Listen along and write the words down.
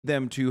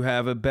them to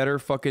have a better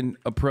fucking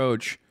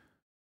approach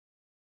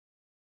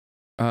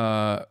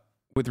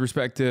with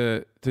respect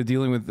to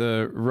dealing with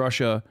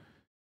Russia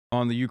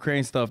on the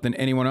Ukraine stuff than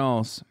anyone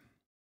else.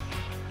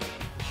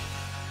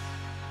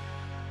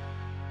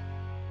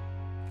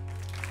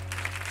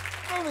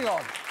 Moving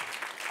on.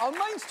 Our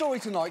main story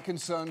tonight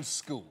concerns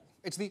school.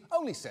 It's the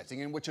only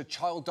setting in which a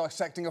child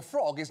dissecting a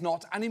frog is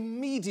not an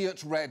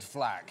immediate red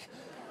flag.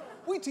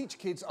 We teach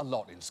kids a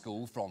lot in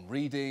school, from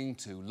reading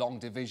to long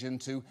division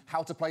to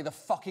how to play the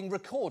fucking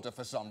recorder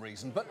for some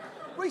reason. But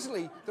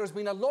recently, there has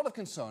been a lot of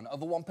concern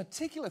over one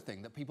particular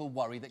thing that people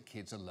worry that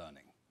kids are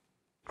learning.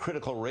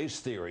 Critical race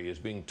theory is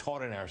being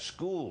taught in our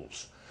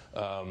schools.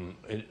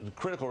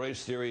 Critical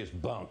race theory is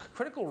bunk.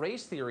 Critical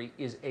race theory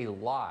is a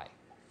lie.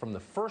 From the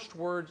first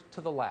word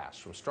to the last,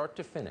 from start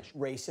to finish.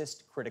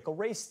 Racist critical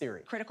race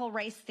theory. Critical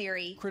race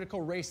theory. Critical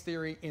race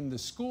theory in the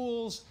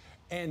schools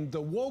and the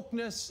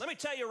wokeness. Let me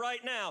tell you right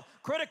now,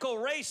 critical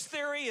race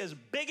theory is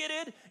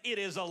bigoted, it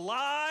is a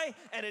lie,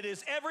 and it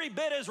is every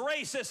bit as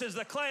racist as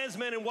the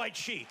Klansmen in white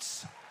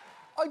sheets.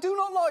 I do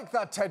not like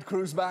that Ted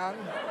Cruz man.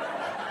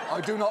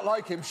 I do not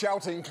like him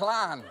shouting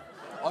Klan.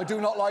 I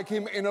do not like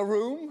him in a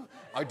room.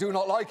 I do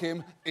not like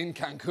him in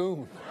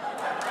Cancun.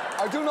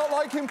 I do not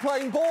like him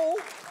playing ball.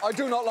 I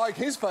do not like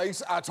his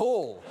face at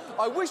all.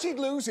 I wish he'd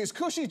lose his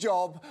cushy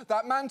job.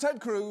 That man, Ted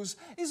Cruz,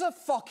 is a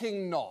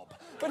fucking knob.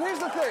 But here's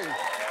the thing.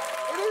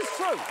 It is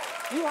true.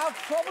 You have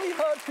probably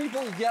heard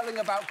people yelling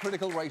about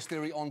critical race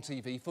theory on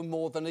TV for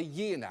more than a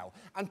year now.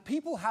 And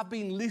people have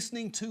been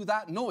listening to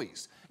that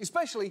noise,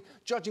 especially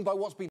judging by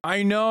what's been...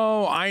 I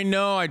know.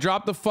 I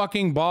dropped the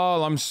fucking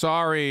ball. I'm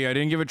sorry. I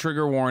didn't give a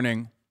trigger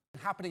warning.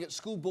 ...happening at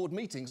school board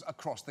meetings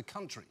across the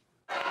country.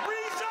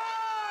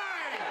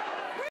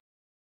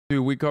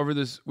 Dude, we cover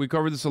this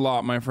a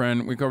lot, my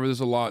friend. We cover this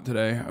a lot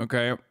today,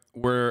 okay?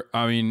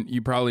 I mean,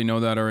 you probably know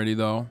that already,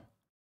 though.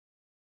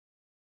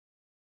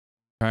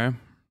 Okay?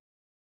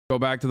 Go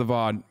back to the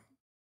VOD.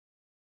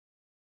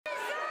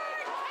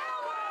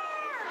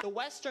 The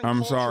Western I'm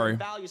culture sorry. and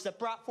values that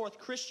brought forth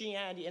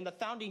Christianity in the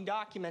founding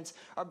documents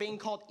are being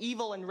called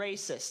evil and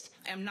racist.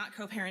 I am not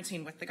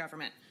co-parenting with the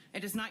government.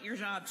 It is not your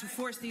job to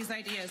force these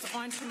ideas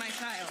onto my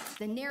child.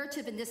 The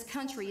narrative in this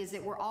country is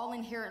that we're all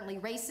inherently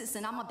racist,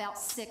 and I'm about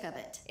sick of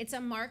it. It's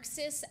a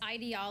Marxist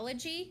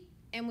ideology,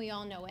 and we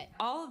all know it.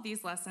 All of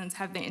these lessons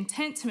have the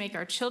intent to make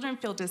our children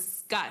feel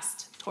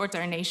disgust towards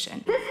our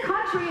nation. This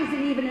country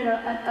isn't even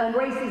a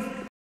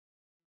racist.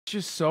 It's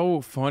just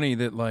so funny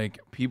that, like,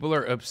 people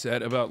are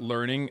upset about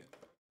learning,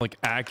 like,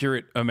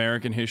 accurate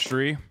American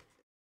history.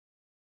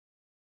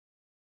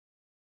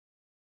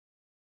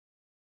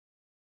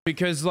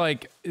 Because,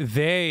 like,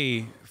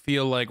 they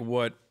feel like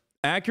what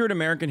accurate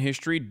American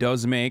history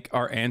does make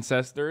our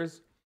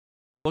ancestors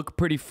look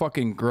pretty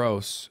fucking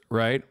gross,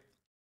 right?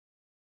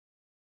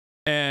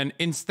 And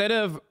instead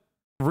of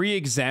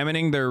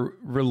re-examining their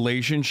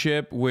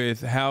relationship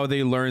with how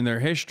they learn their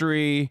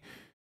history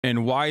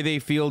and why they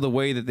feel the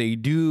way that they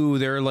do,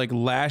 they're, like,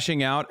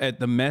 lashing out at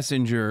the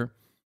messenger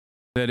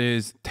that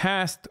is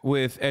tasked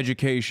with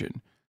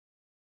education.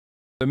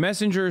 The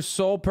messenger's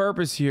sole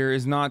purpose here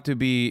is not to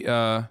be...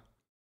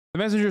 The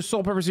messenger's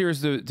sole purpose here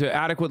is to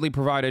adequately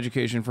provide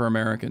education for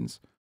Americans.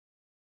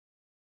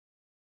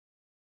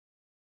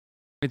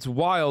 It's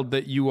wild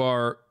that you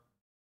are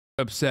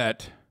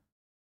upset.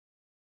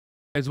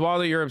 It's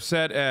wild that you're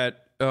upset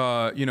at,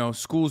 you know,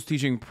 schools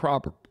teaching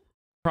proper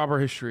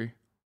history.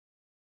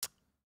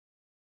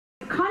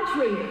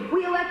 Country,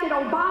 we elected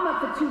Obama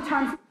for 2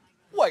 terms.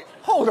 Wait,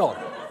 hold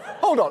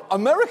on.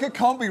 America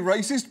can't be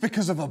racist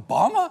because of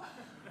Obama?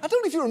 I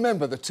don't know if you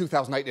remember the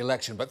 2008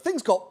 election, but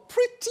things got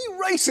pretty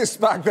racist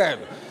back then.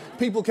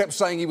 People kept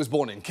saying he was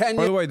born in Kenya.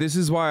 By the way, this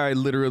is why I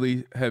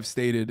literally have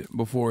stated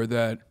before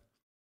that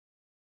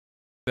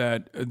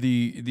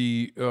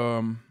the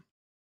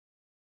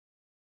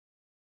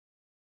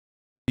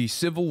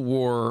Civil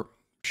War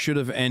should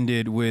have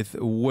ended with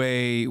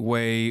way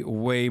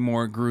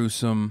more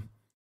gruesome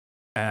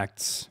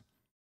acts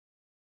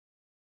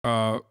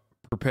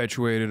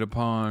perpetuated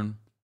upon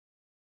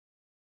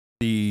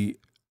the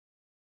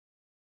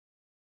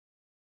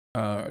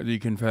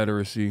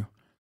Confederacy.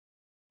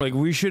 Like,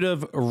 we should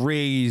have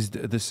razed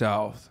the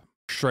South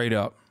straight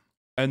up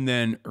and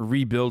then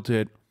rebuilt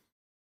it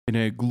in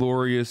a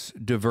glorious,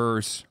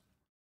 diverse...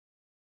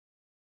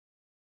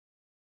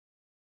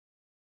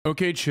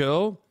 Okay,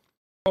 chill.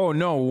 Oh,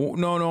 no.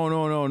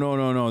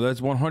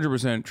 That's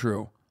 100%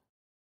 true.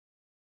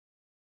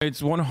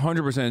 It's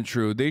 100%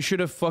 true. They should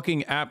have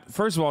fucking...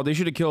 First of all, they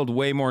should have killed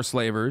way more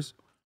slavers.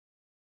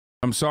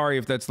 I'm sorry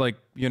if that's, like,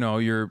 you know,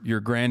 your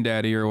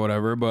granddaddy or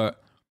whatever,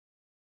 but...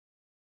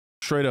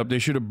 Straight up, they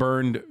should have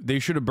burned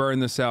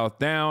the South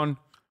down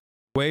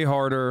way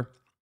harder,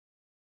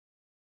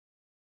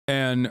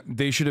 and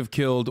they should have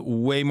killed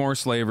way more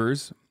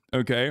slavers,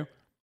 okay?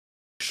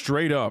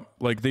 Straight up,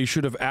 like, they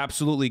should have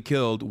absolutely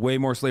killed way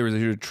more slavers. They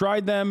should have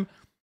tried them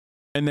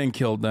and then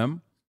killed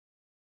them.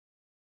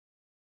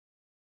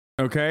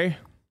 Okay?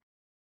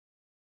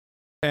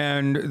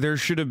 And there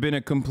should have been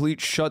a complete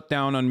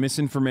shutdown on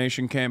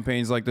misinformation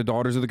campaigns like the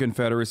Daughters of the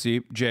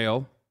Confederacy.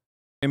 Jail.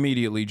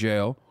 Immediately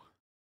jail.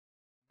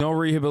 No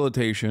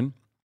rehabilitation.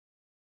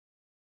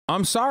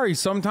 I'm sorry.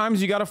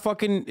 Sometimes you gotta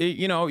fucking,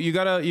 you know,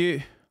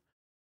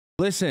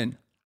 listen.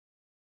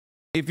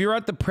 If you're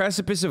at the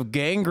precipice of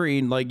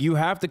gangrene, like, you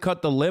have to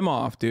cut the limb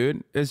off,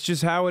 dude. It's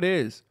just how it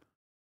is.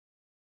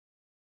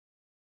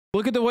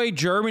 Look at the way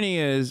Germany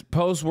is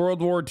post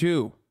World War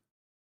II.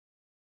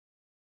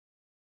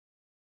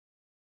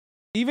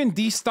 Even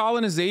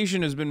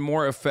de-Stalinization has been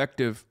more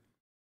effective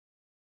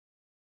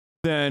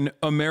than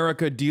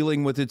America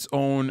dealing with its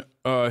own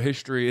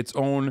history, its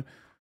own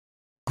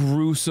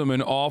gruesome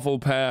and awful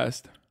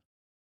past.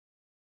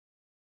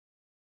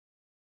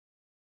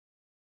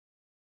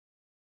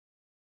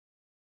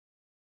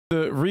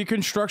 The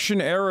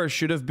Reconstruction era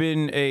should have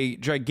been a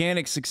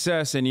gigantic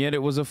success, and yet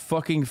it was a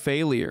fucking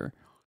failure.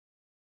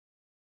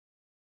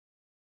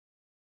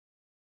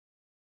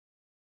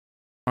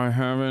 I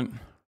haven't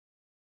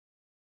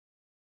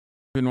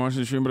been watching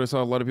the stream, but I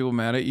saw a lot of people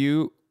mad at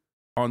you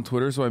on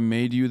Twitter, so I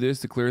made you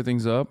this to clear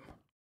things up.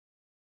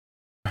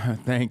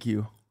 Thank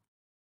you.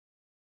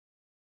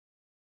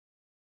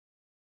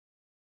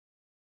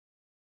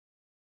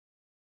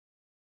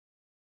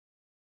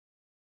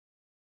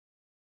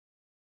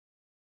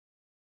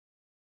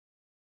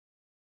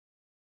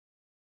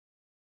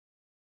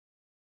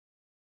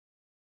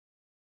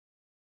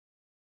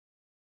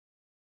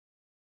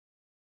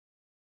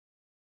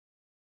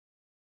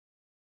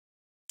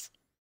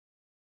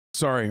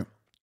 Sorry,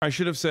 I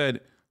should have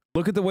said,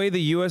 look at the way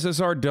the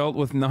USSR dealt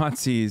with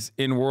Nazis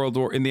in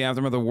the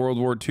aftermath of World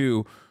War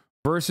II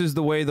versus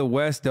the way the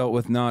West dealt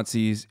with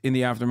Nazis in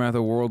the aftermath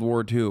of World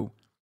War II.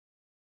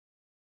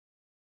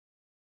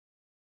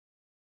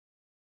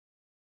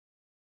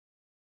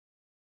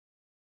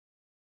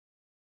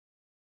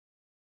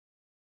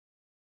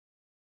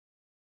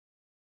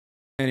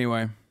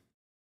 Anyway.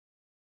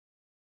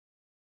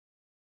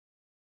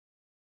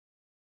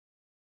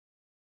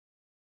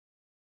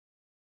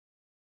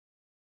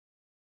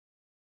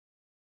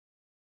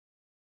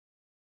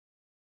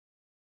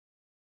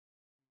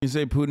 You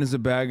say Putin is a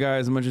bad guy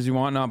as much as you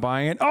want, not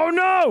buying it. Oh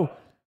no!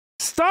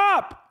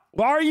 Stop!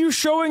 Why are you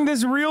showing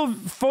this real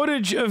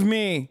footage of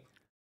me?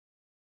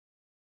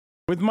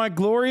 With my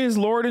glorious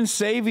Lord and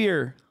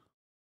Savior,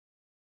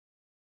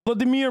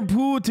 Vladimir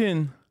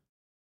Putin.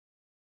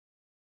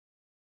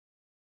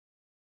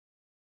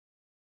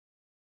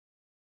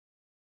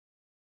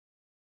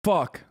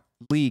 Fuck.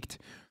 Leaked.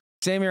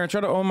 Same here. I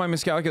try to own my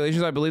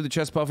miscalculations. I believe the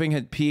chest puffing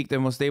had peaked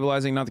and was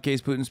stabilizing. Not the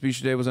case. Putin's speech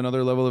today was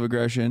another level of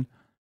aggression.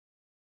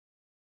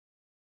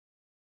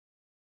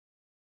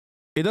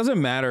 It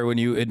doesn't matter when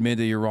you admit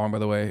that you're wrong, by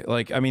the way.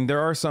 Like, I mean, there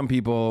are some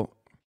people...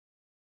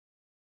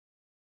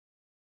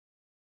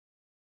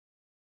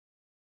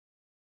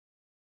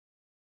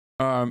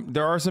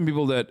 there are some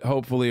people that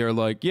hopefully are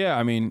like, yeah,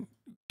 I mean,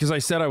 because I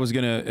said I was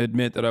going to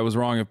admit that I was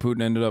wrong if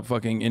Putin ended up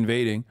fucking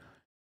invading.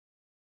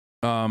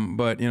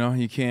 But, you know,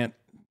 you can't...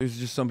 There's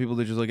just some people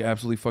that just, like,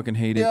 absolutely fucking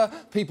hate it. Yeah,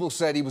 people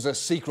said he was a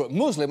secret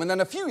Muslim, and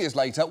then a few years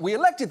later, we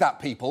elected that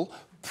people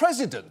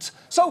president.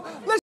 So,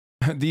 let's...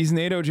 These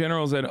NATO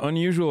generals had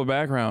unusual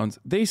backgrounds.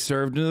 They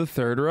served in the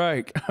Third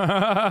Reich. What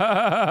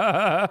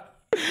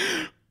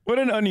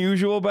an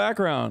unusual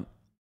background.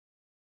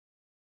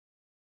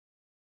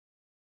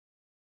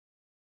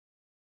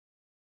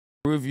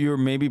 Prove you're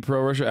maybe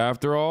pro-Russia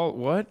after all?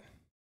 What?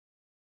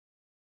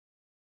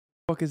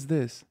 The fuck is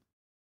this?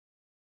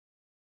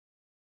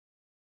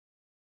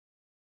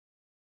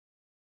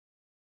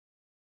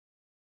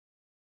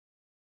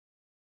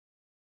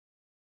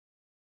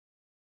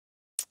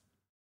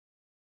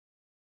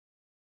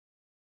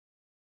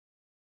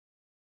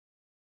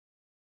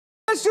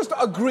 Let's just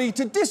agree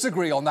to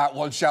disagree on that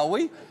one, shall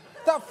we?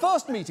 That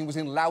first meeting was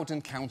in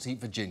Loudoun County,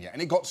 Virginia, and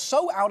it got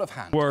so out of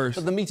hand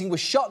that the meeting was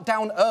shut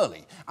down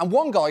early, and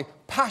one guy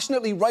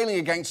passionately railing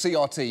against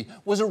CRT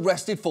was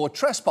arrested for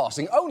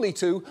trespassing, only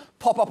to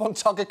pop up on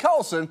Tucker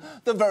Carlson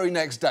the very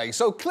next day.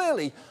 So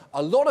clearly,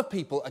 a lot of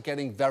people are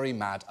getting very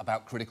mad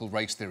about critical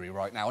race theory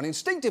right now, and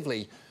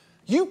instinctively,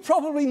 you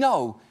probably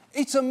know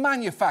it's a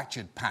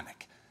manufactured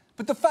panic.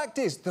 But the fact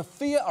is, the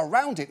fear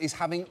around it is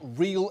having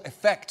real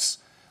effects.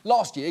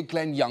 Last year,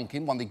 Glenn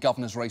Youngkin won the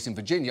governor's race in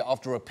Virginia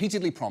after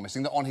repeatedly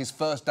promising that on his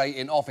first day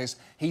in office,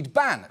 he'd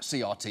ban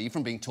CRT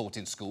from being taught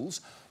in schools.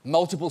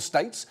 Multiple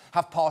states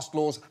have passed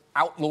laws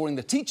outlawing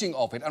the teaching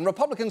of it, and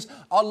Republicans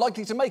are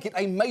likely to make it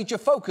a major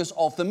focus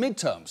of the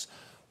midterms.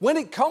 When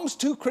it comes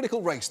to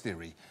critical race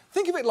theory,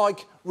 think of it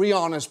like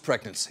Rihanna's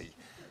pregnancy.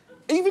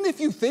 Even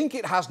if you think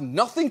it has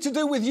nothing to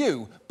do with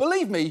you,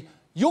 believe me,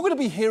 you're going to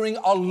be hearing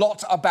a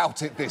lot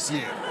about it this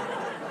year.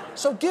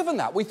 So given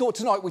that, we thought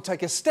tonight we'd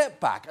take a step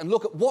back and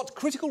look at what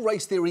critical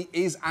race theory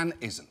is and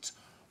isn't.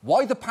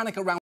 Why the panic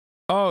around...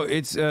 Oh,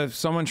 it's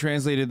someone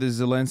translated the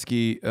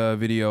Zelensky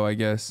video, I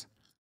guess.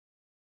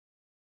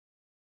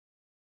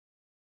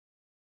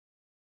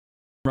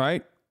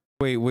 Right?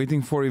 Wait,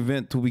 waiting for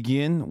event to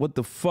begin? What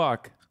the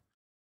fuck?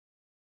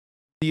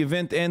 The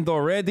event end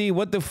already?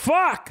 What the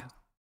fuck?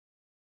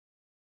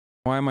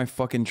 Why am I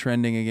fucking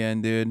trending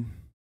again, dude?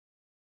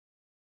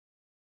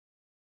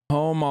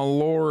 Oh my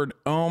lord.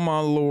 Oh my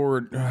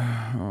lord.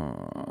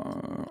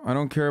 I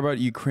don't care about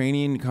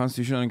Ukrainian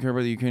constitution. I don't care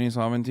about the Ukrainian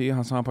sovereignty.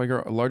 Hasan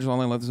Piker, largest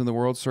online leftist in the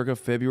world, circa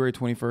February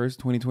 21st,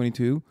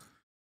 2022.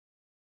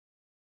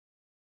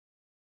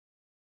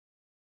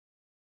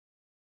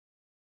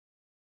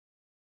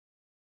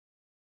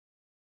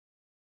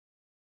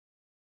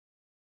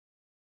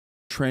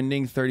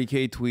 Trending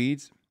 30K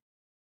tweets.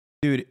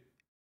 Dude,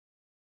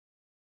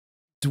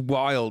 it's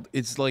wild.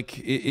 It's like,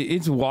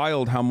 it's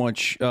wild how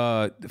much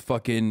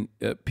fucking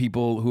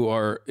people who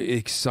are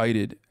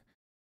excited.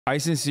 I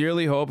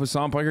sincerely hope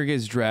Hasan Piker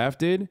gets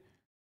drafted.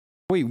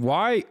 Wait,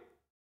 why?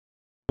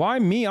 Why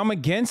me? I'm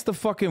against the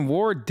fucking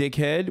war,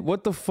 dickhead.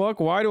 What the fuck?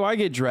 Why do I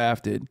get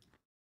drafted?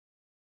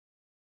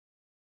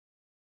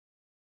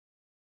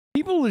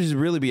 People would just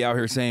really be out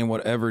here saying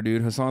whatever,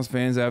 dude. Hasan's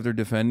fans after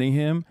defending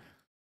him.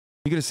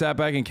 He could have sat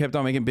back and kept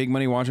on making big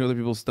money watching other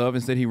people's stuff.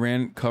 Instead, he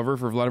ran cover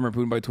for Vladimir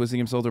Putin by twisting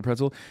himself to a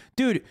pretzel.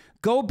 Dude,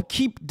 go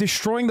keep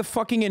destroying the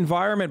fucking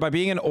environment by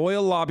being an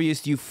oil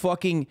lobbyist, you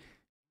fucking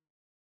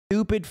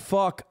stupid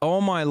fuck. Oh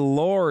my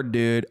lord,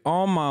 dude.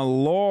 Oh my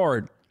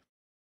lord.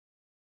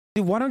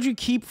 Dude, why don't you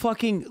keep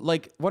fucking,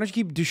 like, why don't you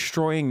keep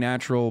destroying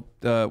natural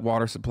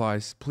water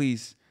supplies?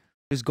 Please.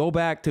 Just go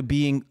back to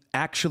being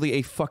actually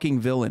a fucking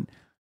villain.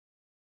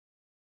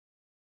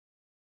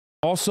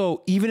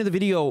 Also, even in the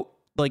video,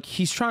 like,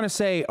 he's trying to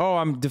say, oh,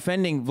 I'm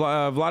defending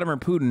Vladimir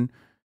Putin.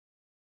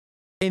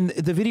 And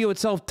the video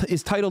itself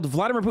is titled,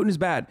 Vladimir Putin is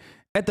bad.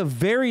 At the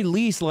very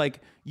least, like,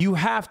 you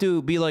have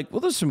to be like, well,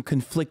 there's some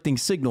conflicting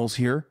signals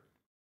here.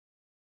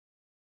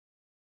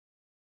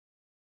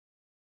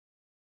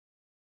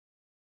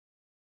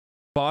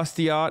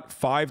 Bastiat,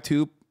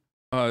 5'2",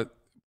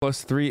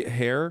 +3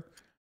 hair.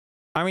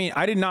 I mean,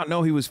 I did not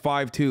know he was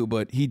 5'2",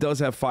 but he does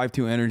have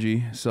 5'2"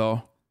 energy.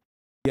 So,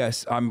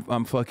 yes,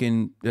 I'm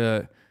fucking...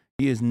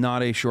 he is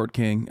not a short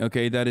king.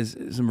 Okay, that is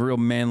some real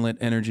manlet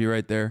energy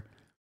right there.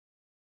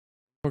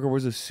 Fucker,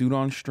 where's a suit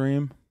on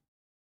stream?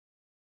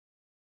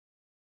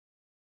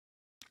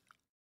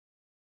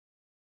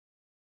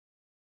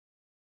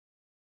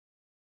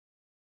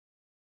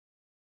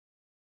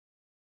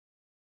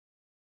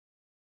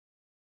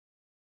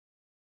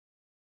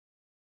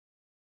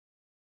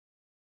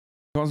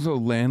 Also,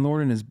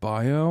 landlord in his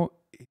bio.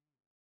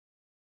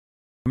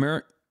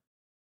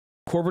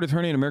 Corporate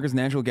attorney in America's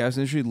natural gas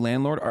industry.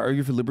 Landlord.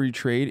 Argue for liberty,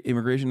 trade,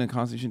 immigration, and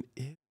constitution.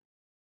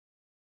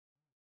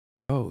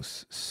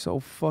 Gross. So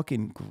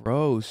fucking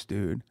gross,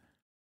 dude.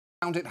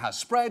 It has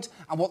spread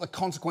and what the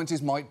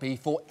consequences might be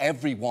for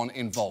everyone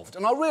involved.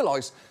 And I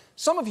realise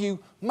some of you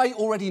may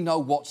already know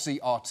what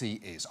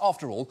CRT is.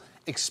 After all,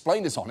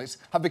 explainers on it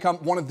have become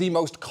one of the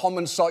most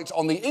common sites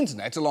on the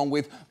internet, along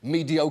with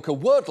mediocre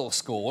Wordle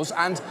scores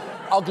and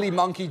ugly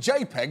monkey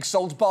JPEGs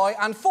sold by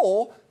and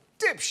for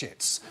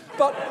dipshits.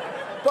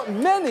 But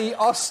many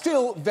are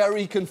still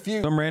very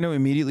confused. Some random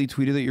immediately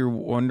tweeted that you're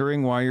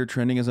wondering why you're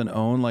trending as an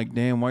own. Like,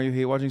 damn, why are you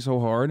hate watching so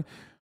hard?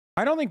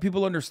 I don't think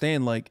people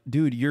understand, like,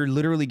 dude, you're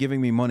literally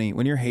giving me money.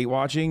 When you're hate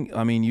watching,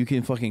 I mean, you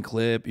can fucking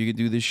clip, you can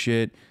do this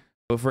shit.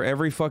 But for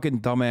every fucking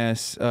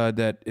dumbass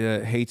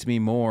that hates me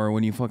more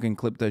when you fucking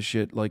clip that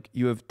shit, like,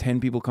 you have 10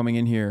 people coming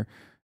in here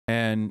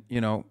and, you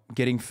know,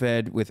 getting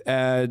fed with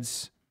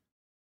ads.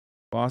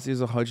 Bossy is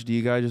a Hutch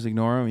D guy, just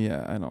ignore him.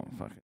 Yeah, I don't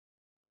fucking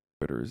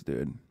Twitters,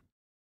 dude.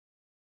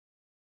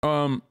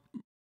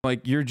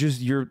 Like,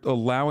 you're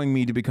allowing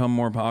me to become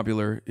more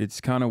popular.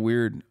 It's kind of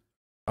weird.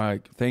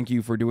 Thank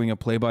you for doing a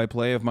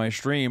play-by-play of my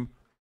stream.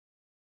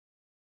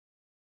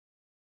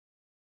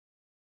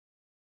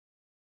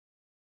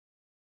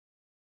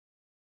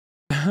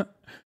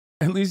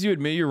 At least you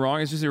admit you're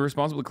wrong. It's just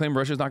irresponsible to claim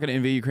Russia's not going to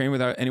invade Ukraine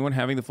without anyone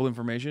having the full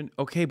information.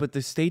 Okay, but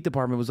the State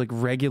Department was like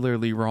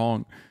regularly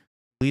wrong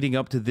leading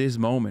up to this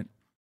moment.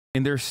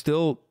 And we're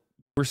still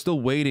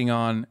waiting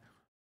on,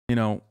 you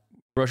know,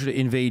 Russia to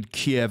invade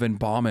Kiev and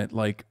bomb it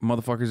like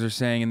motherfuckers are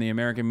saying in the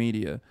American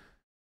media.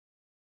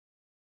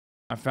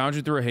 I found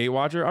you through a hate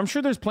watcher. I'm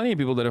sure there's plenty of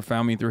people that have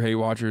found me through hate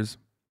watchers.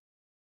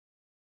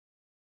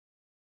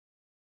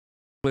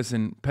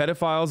 Listen,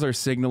 pedophiles are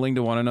signaling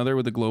to one another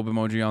with the globe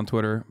emoji on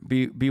Twitter.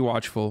 Be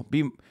watchful.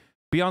 Be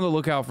on the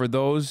lookout for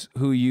those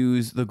who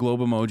use the globe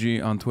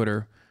emoji on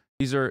Twitter.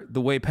 These are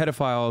the way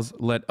pedophiles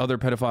let other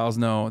pedophiles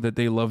know that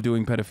they love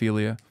doing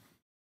pedophilia.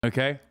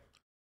 Okay?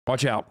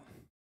 Watch out.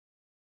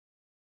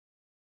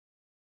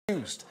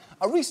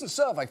 A recent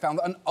survey found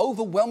that an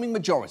overwhelming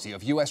majority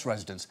of US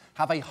residents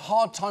have a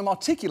hard time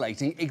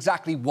articulating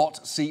exactly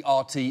what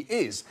CRT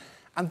is.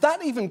 And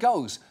that even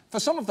goes for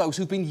some of those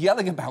who've been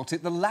yelling about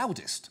it the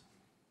loudest.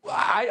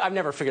 I've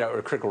never figured out what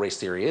a critical race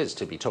theory is,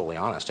 to be totally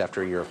honest,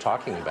 after a year of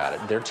talking about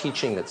it. They're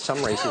teaching that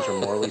some races are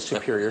morally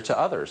superior to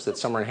others, that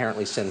some are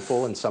inherently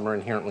sinful and some are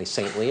inherently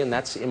saintly, and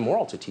that's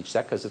immoral to teach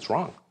that because it's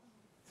wrong.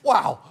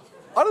 Wow.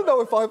 I don't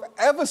know if I've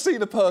ever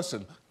seen a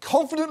person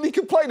confidently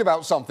complain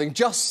about something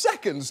just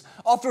seconds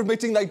after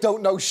admitting they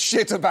don't know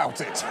shit about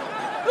it.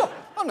 Look,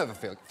 I've never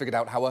figured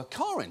out how a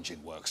car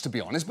engine works, to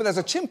be honest, but there's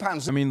a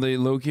chimpanzee... I mean, they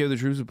low-key have the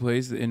troops in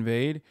place to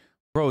invade.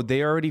 Bro,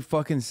 they already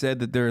fucking said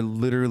that they're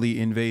literally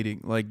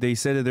invading. Like, they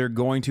said that they're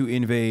going to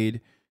invade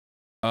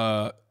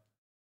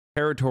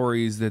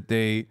territories that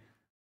they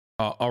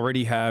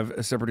already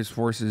have separatist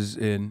forces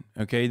in.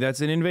 Okay,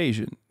 that's an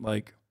invasion.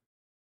 Like,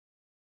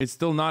 it's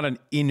still not an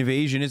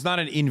invasion. It's not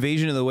an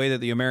invasion in the way that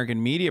the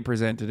American media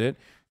presented it,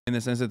 in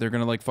the sense that they're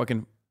gonna like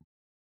fucking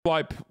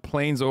fly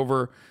planes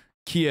over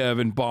Kiev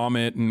and bomb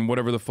it and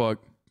whatever the fuck.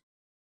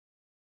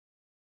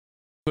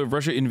 So if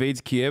Russia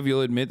invades Kiev,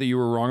 you'll admit that you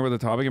were wrong about the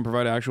topic and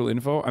provide actual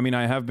info? I mean,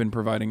 I have been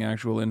providing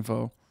actual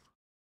info.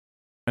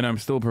 And I'm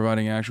still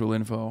providing actual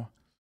info.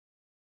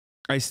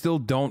 I still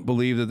don't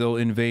believe that they'll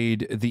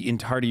invade the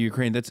entirety of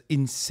Ukraine. That's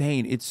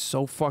insane. It's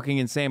so fucking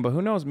insane. But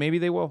who knows? Maybe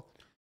they will.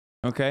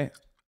 Okay.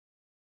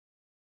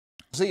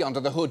 See under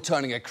the hood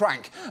turning a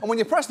crank. And when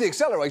you press the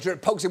accelerator,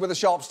 it pokes him with a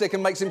sharp stick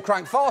and makes him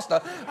crank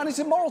faster. And it's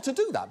immoral to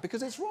do that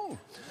because it's wrong.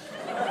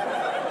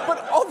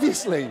 But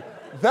obviously,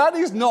 that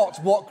is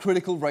not what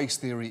critical race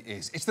theory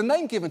is. It's the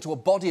name given to a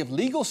body of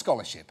legal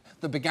scholarship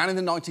that began in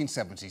the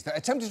 1970s that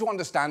attempted to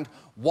understand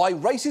why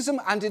racism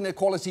and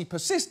inequality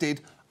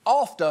persisted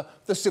after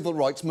the civil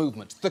rights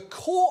movement. The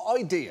core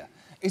idea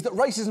is that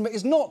racism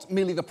is not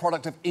merely the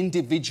product of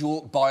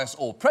individual bias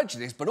or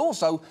prejudice, but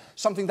also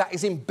something that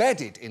is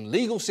embedded in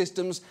legal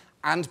systems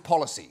and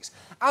policies.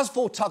 As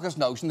for Tucker's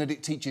notion that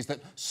it teaches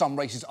that some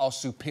races are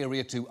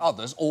superior to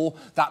others, or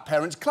that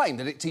parents claim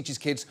that it teaches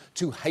kids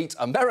to hate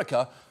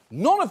America,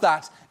 none of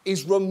that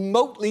is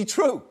remotely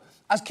true,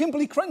 as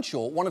Kimberly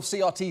Crenshaw, one of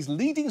CRT's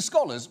leading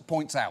scholars,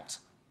 points out.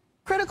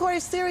 Critical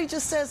race theory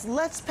just says,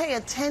 let's pay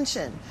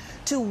attention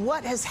to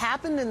what has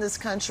happened in this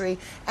country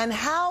and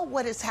how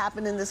what has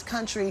happened in this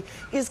country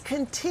is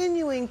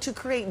continuing to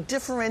create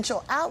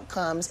differential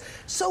outcomes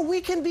so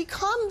we can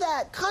become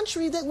that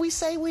country that we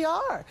say we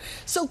are.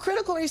 So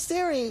critical race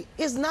theory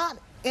is not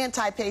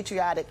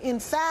anti-patriotic. In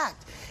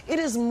fact, it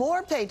is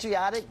more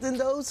patriotic than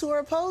those who are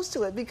opposed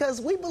to it because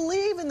we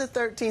believe in the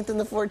 13th and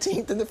the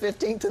 14th and the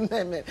 15th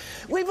Amendment.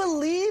 We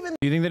believe in...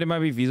 Do you think that it might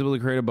be feasible to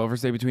create a buffer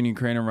state between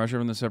Ukraine and Russia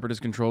from the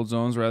separatist-controlled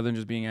zones rather than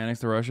just being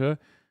annexed to Russia?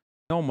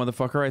 No,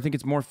 motherfucker. I think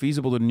it's more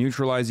feasible to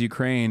neutralize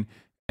Ukraine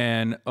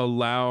and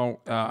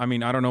allow... I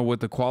mean, I don't know what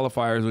the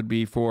qualifiers would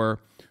be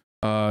for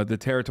the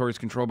territories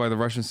controlled by the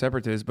Russian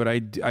separatists, but I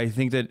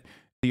think that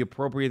the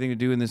appropriate thing to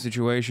do in this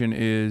situation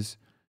is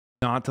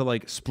not to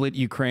like split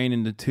Ukraine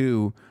into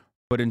two,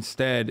 but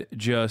instead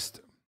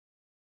just,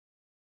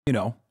 you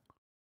know,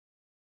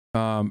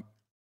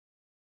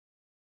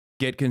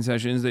 get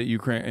concessions that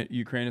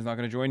Ukraine is not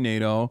going to join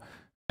NATO,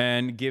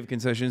 and give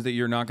concessions that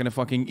you're not going to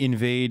fucking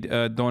invade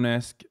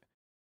Donetsk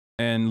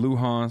and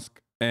Luhansk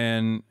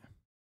and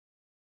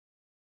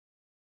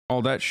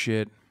all that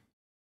shit.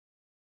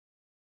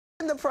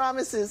 The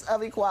promises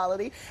of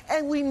equality,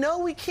 and we know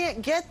we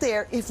can't get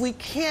there if we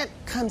can't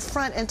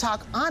confront and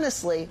talk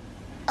honestly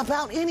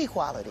about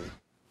inequality.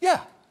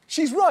 Yeah,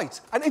 she's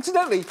right. And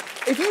incidentally,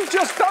 if you've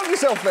just found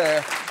yourself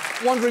there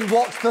wondering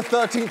what the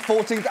 13th,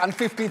 14th and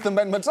 15th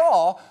Amendments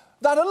are,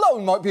 that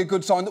alone might be a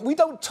good sign that we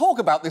don't talk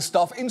about this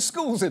stuff in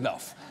schools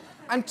enough.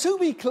 And to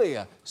be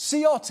clear,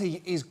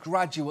 CRT is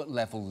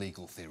graduate-level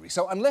legal theory.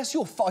 So unless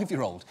your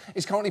 5-year-old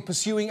is currently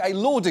pursuing a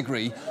law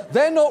degree,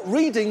 they're not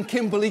reading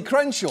Kimberly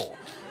Crenshaw.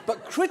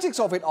 But critics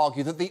of it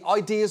argue that the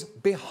ideas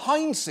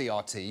behind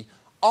CRT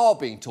are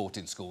being taught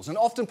in schools and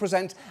often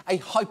present a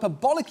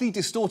hyperbolically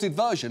distorted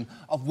version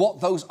of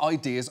what those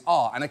ideas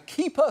are. And a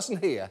key person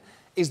here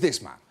is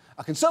this man,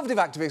 a conservative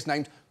activist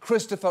named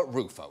Christopher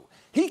Rufo.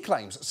 He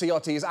claims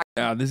CRT is...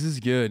 Yeah, this is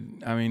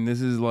good. I mean, this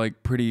is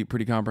like pretty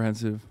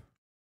comprehensive.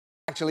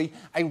 Actually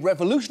a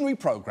revolutionary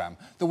program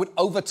that would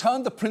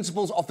overturn the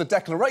principles of the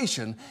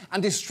Declaration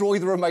and destroy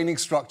the remaining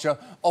structure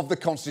of the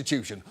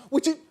Constitution,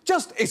 which it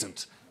just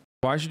isn't.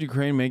 Why should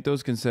Ukraine make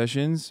those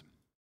concessions?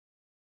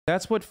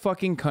 That's what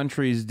fucking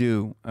countries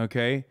do,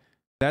 okay?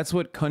 That's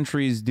what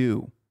countries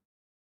do.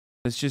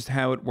 That's just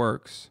how it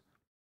works.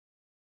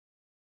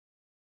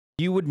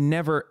 You would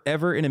never,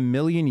 ever in a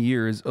million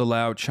years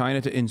allow China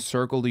to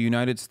encircle the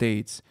United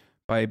States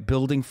by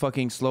building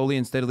fucking slowly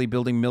and steadily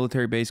building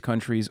military-based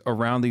countries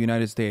around the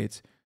United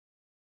States.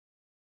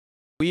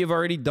 We have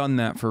already done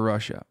that for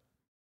Russia.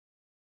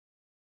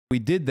 We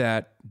did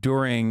that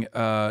during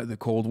the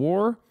Cold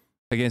War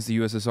against the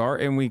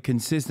USSR, and we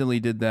consistently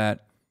did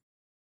that.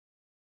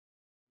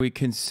 We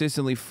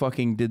consistently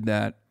fucking did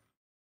that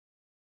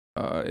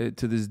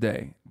to this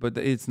day. But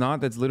it's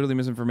not. That's literally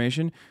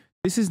misinformation.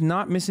 This is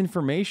not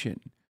misinformation.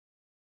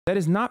 That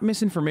is not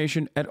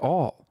misinformation at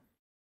all.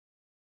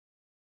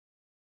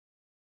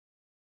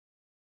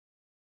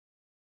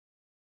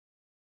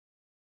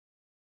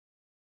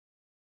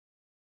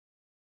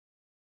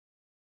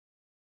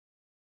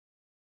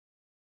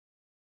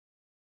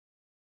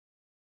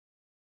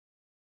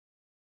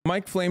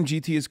 Mike Flame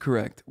GT is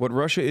correct. What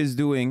Russia is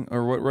doing,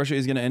 or what Russia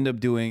is going to end up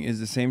doing, is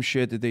the same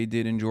shit that they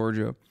did in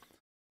Georgia,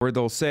 where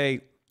they'll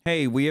say,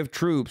 hey, we have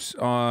troops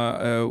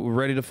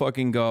ready to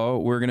fucking go.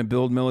 We're going to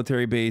build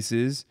military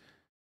bases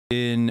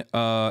in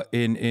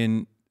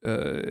the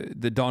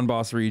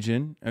Donbass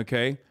region,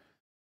 okay?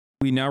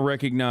 we now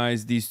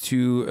recognize these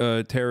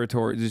two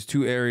territories, these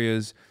two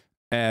areas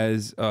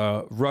as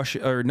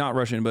Russia, or not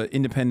Russian, but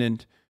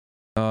independent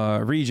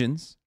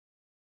regions.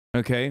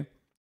 Okay,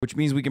 which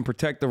means we can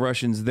protect the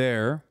Russians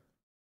there.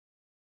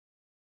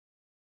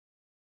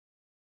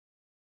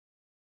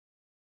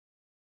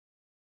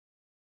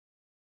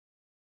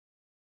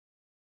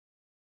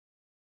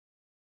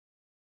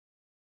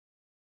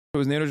 So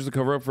is NATO just a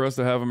cover up for us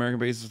to have American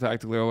bases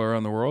tactically all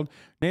around the world?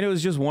 NATO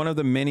is just one of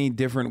the many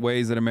different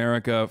ways that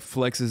America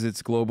flexes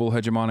its global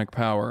hegemonic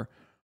power.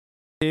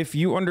 If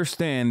you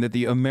understand that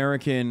the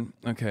American,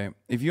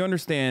 if you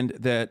understand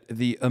that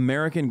the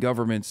American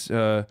government's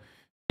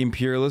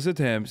imperialist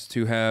attempts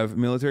to have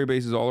military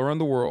bases all around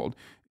the world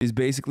is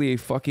basically a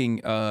fucking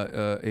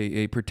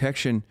a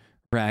protection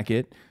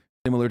racket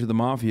similar to the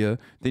mafia,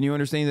 then you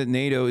understand that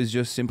NATO is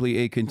just simply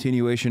a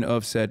continuation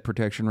of said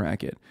protection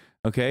racket.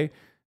 Okay?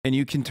 And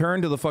you can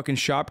turn to the fucking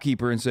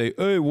shopkeeper and say,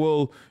 hey,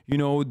 well, you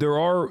know,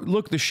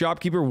 look, the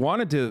shopkeeper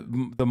wanted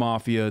the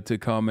mafia to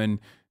come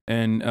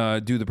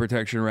and do the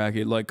protection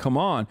racket. Like, come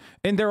on.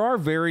 And there are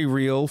very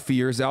real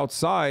fears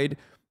outside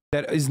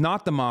that is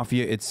not the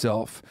mafia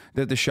itself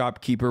that the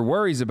shopkeeper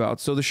worries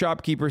about. So the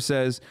shopkeeper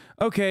says,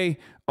 okay,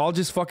 I'll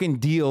just fucking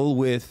deal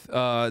with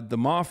the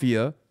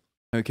mafia.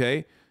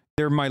 Okay.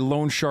 They're my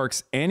loan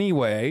sharks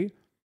anyway.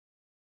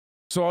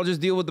 So I'll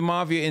just deal with the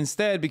mafia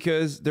instead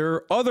because there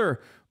are other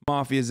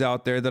mafias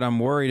out there that I'm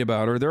worried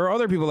about, or there are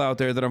other people out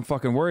there that I'm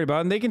fucking worried about,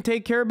 and they can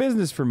take care of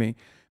business for me.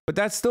 But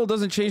that still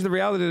doesn't change the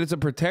reality that it's a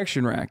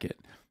protection racket.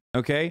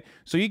 Okay,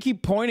 so you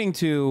keep pointing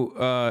to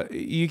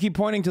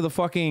the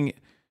fucking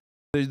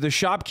the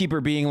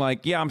shopkeeper being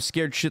like, yeah, I'm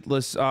scared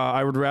shitless.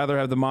 I would rather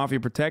have the mafia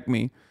protect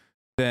me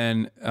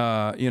than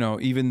you know,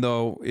 even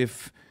though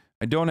if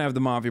I don't have the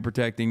mafia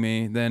protecting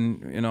me,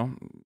 then you know,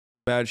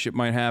 bad shit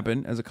might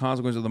happen as a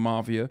consequence of the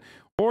mafia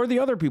or the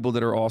other people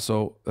that are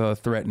also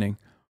threatening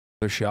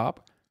the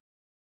shop,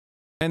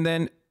 and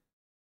then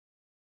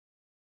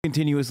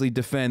continuously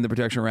defend the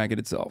protection racket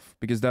itself,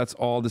 because that's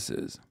all this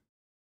is.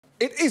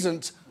 It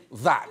isn't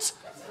that.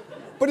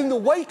 But in the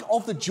wake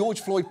of the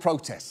George Floyd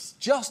protests,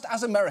 just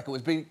as America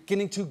was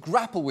beginning to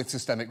grapple with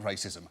systemic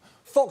racism,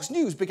 Fox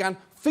News began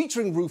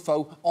featuring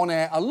Rufo on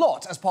air a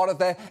lot as part of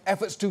their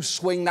efforts to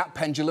swing that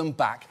pendulum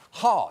back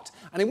hard.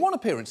 And in one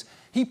appearance,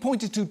 he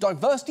pointed to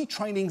diversity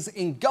trainings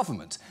in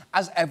government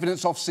as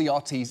evidence of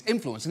CRT's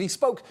influence. And he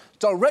spoke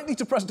directly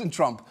to President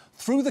Trump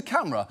through the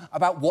camera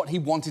about what he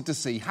wanted to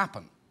see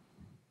happen.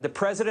 The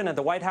president and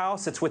the White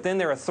House, it's within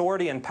their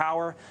authority and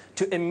power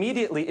to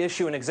immediately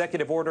issue an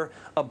executive order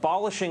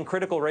abolishing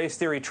critical race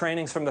theory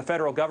trainings from the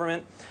federal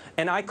government.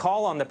 And I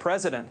call on the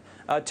president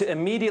to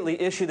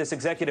immediately issue this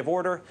executive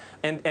order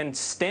and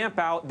stamp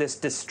out this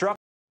destruction.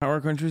 How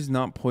are countries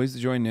not poised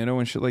to join NATO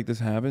when shit like this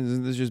happens?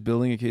 Isn't this just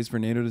building a case for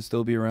NATO to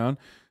still be around?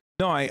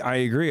 No, I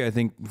agree. I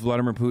think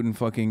Vladimir Putin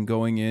fucking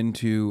going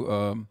into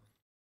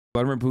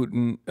Vladimir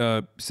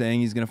Putin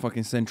saying he's gonna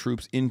fucking send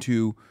troops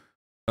into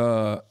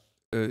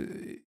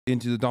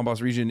the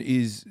Donbass region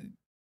is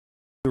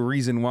the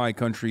reason why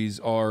countries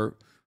are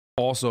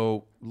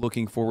also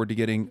looking forward to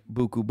getting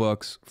buku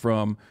bucks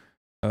from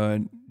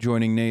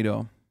joining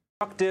NATO.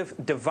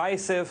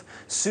 Divisive,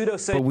 pseudo.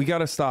 But we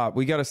gotta stop.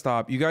 We gotta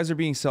stop. You guys are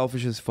being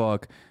selfish as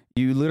fuck.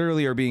 You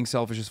literally are being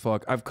selfish as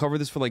fuck. I've covered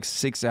this for like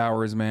 6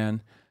 hours,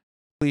 man.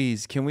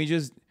 Please, can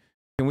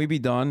we be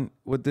done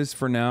with this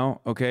for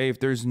now? Okay, if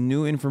there's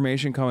new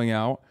information coming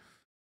out,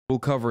 we'll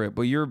cover it.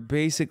 But you're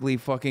basically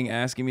fucking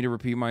asking me to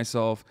repeat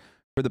myself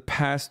for the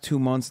past 2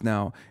 months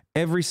now.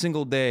 Every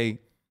single day.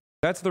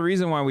 That's the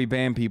reason why we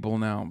ban people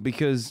now.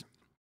 Because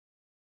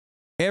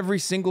every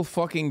single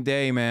fucking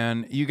day,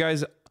 man, you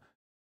guys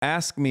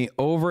ask me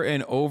over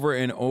and over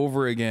and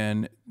over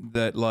again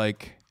that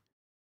like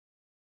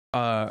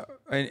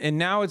and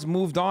now it's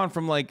moved on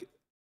from like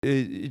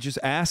just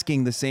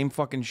asking the same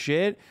fucking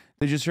shit.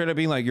 They just straight up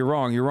being like, you're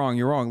wrong, you're wrong,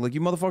 you're wrong. Like,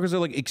 you motherfuckers are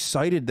like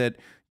excited that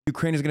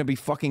Ukraine is gonna be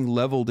fucking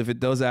leveled if it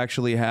does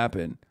actually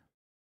happen.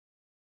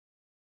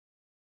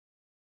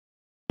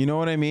 You know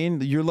what I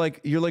mean? You're like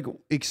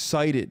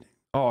excited.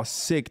 Oh,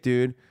 sick,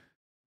 dude.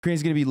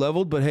 Ukraine's gonna be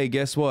leveled, but hey,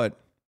 guess what?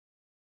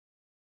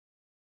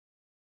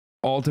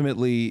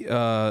 Ultimately, you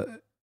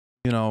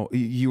know,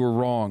 you were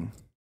wrong.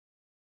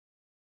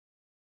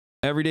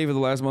 Every day for the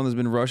last month has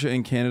been Russia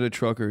and Canada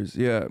truckers.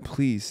 Yeah,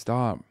 please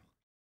stop.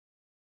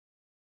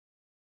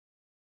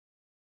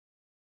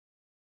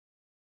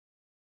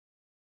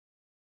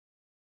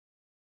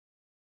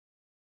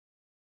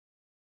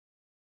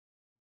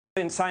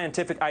 In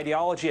scientific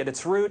ideology at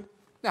its root.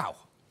 Now,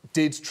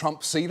 did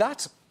Trump see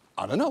that?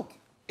 I don't know.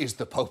 Is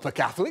the Pope a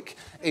Catholic?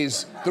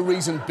 Is the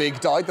reason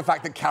Big died the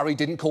fact that Carrie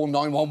didn't call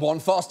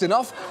 911 fast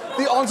enough?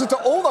 The answer to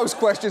all those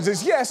questions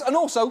is yes, and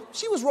also,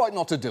 she was right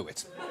not to do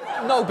it.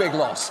 No big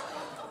loss.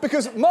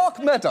 Because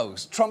Mark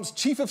Meadows, Trump's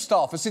chief of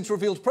staff, has since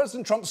revealed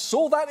President Trump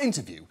saw that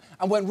interview,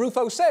 and when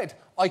Rufo said,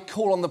 I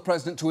call on the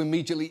president to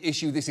immediately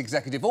issue this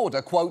executive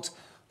order, quote,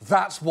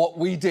 that's what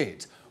we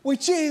did.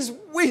 Which is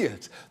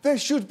weird. There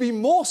should be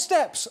more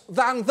steps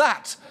than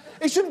that.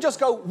 It shouldn't just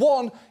go,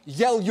 1,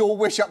 yell your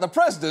wish at the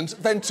president,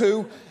 then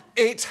 2,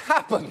 it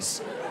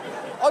happens.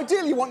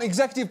 Ideally, you want an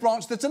executive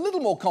branch that's a little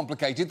more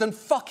complicated than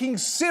fucking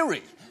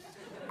Siri.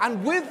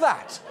 And with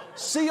that,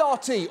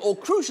 CRT, or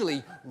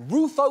crucially,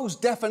 Ruffo's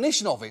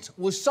definition of it,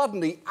 was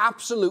suddenly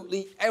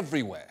absolutely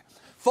everywhere.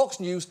 Fox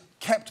News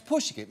kept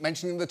pushing it,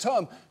 mentioning the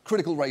term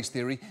critical race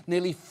theory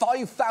nearly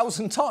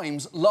 5,000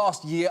 times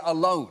last year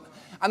alone.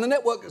 And the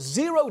network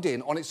zeroed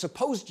in on its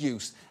supposed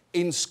use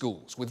in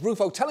schools, with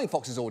Rufo telling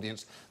Fox's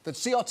audience that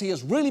CRT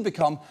has really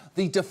become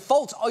the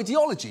default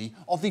ideology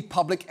of the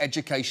public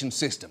education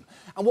system.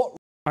 And what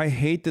I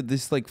hate that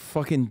this like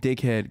fucking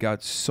dickhead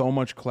got so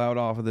much clout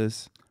off of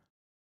this.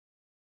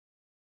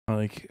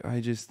 Like,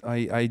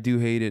 I do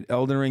hate it.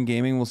 Elden Ring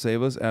gaming will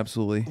save us,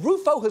 absolutely.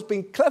 Rufo has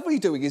been cleverly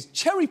doing is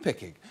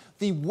cherry-picking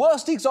the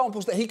worst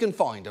examples that he can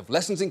find of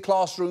lessons in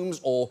classrooms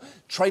or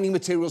training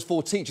materials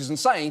for teachers and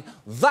saying,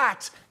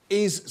 that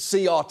is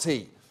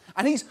CRT.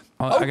 And he's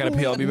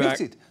openly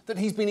admitted that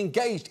he's been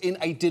engaged in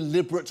a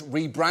deliberate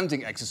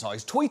rebranding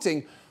exercise,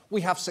 tweeting,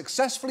 "We have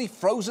successfully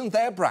frozen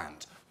their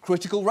brand,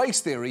 critical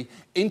race theory,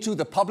 into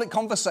the public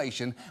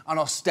conversation and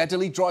are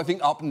steadily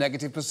driving up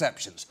negative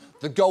perceptions.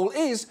 The goal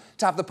is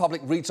to have the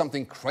public read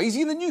something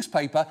crazy in the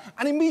newspaper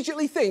and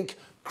immediately think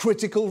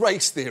critical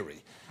race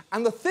theory."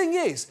 And the thing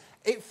is,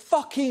 it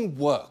fucking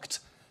worked.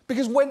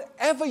 Because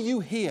whenever you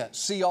hear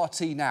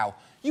CRT now,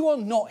 you are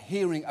not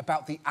hearing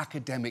about the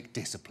academic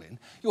discipline.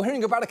 You're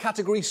hearing about a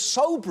category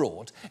so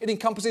broad, it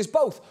encompasses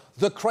both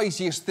the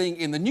craziest thing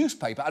in the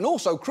newspaper and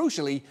also,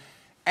 crucially,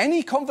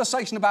 any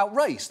conversation about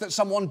race that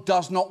someone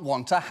does not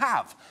want to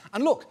have.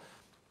 And look,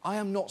 I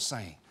am not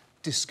saying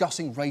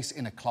discussing race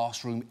in a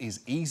classroom is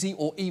easy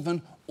or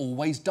even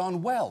always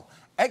done well.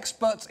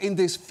 Experts in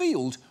this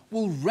field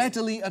will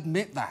readily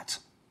admit that.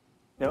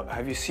 Now,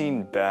 have you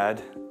seen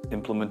bad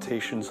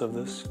implementations of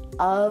this?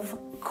 Of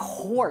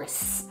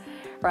course,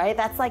 right?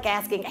 That's like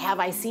asking, have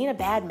I seen a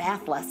bad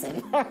math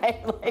lesson,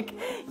 right? Like,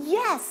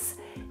 yes,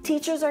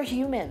 teachers are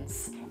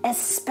humans,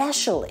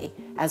 especially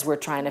as we're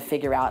trying to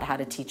figure out how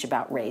to teach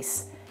about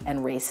race and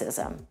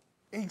racism.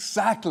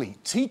 Exactly.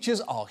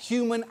 Teachers are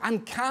human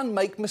and can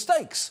make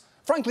mistakes.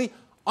 Frankly,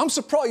 I'm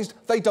surprised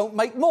they don't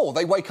make more.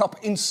 They wake up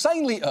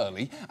insanely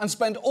early and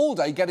spend all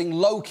day getting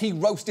low-key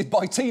roasted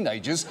by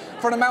teenagers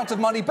for an amount of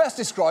money best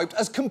described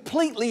as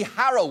completely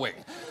harrowing.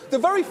 The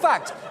very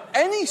fact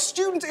any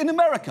student in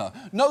America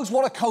knows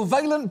what a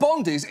covalent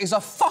bond is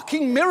a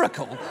fucking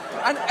miracle,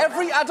 and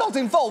every adult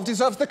involved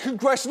deserves the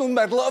Congressional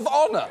Medal of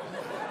Honor.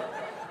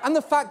 And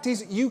the fact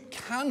is, you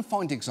can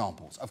find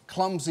examples of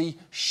clumsy,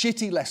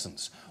 shitty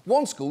lessons.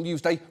 One school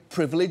used a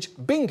privilege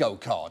bingo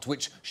card,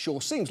 which sure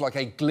seems like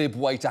a glib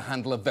way to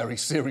handle a very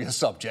serious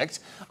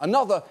subject.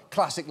 Another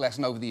classic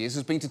lesson over the years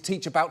has been to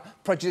teach about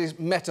prejudice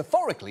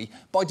metaphorically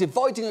by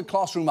dividing a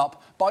classroom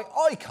up by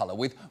eye colour,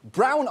 with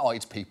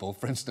brown-eyed people,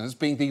 for instance,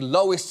 being the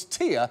lowest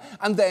tier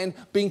and then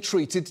being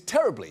treated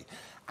terribly.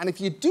 And if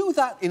you do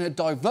that in a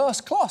diverse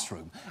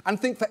classroom and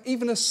think for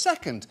even a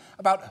second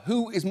about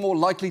who is more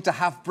likely to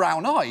have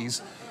brown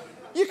eyes,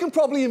 you can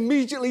probably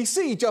immediately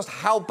see just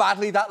how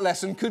badly that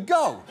lesson could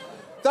go.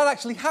 That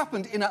actually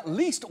happened in at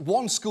least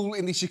one school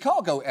in the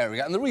Chicago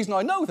area, and the reason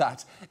I know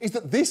that is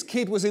that this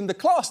kid was in the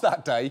class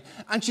that day,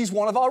 and she's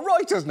one of our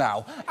writers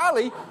now.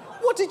 Ali,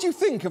 what did you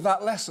think of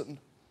that lesson?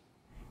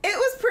 It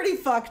was pretty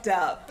fucked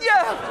up.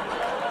 Yeah,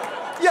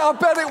 I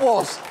bet it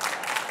was.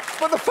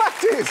 But the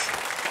fact is,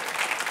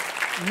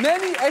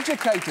 many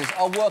educators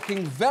are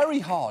working very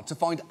hard to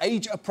find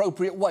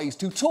age-appropriate ways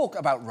to talk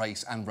about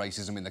race and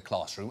racism in the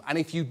classroom. And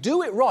if you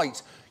do it right,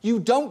 you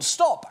don't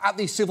stop at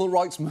the civil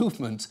rights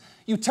movement.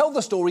 You tell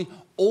the story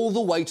all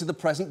the way to the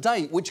present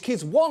day, which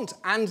kids want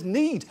and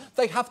need.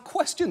 They have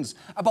questions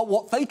about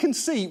what they can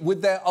see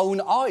with their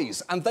own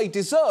eyes, and they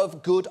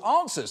deserve good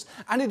answers.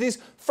 And it is,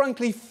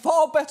 frankly,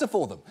 far better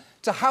for them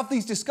to have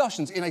these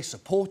discussions in a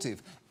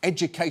supportive,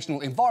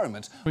 educational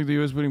environment. Like the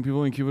U.S. putting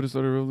people in Cuba to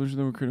start a revolution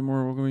that would create a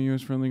more welcoming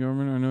U.S.-friendly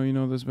government. I know you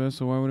know this best,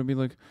 so why would it be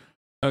like...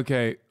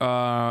 Okay,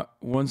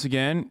 once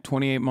again,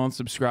 28-month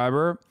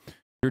subscriber.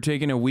 You're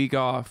taking a week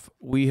off.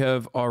 We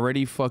have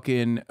already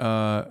fucking...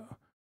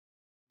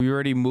 we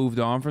already moved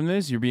on from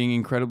this. You're being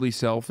incredibly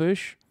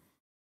selfish.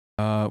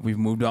 We've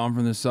moved on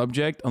from the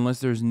subject. Unless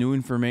there's new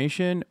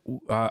information,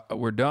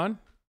 we're done.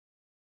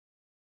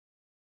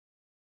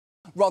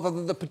 Rather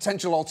than the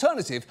potential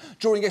alternative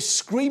during a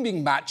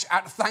screaming match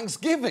at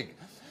Thanksgiving.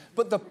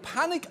 But the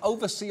panic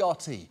over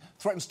CRT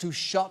threatens to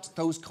shut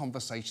those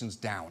conversations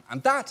down.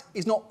 And that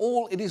is not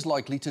all it is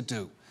likely to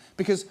do.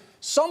 Because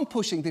some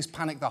pushing this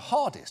panic the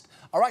hardest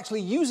are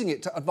actually using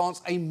it to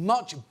advance a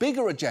much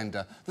bigger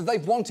agenda that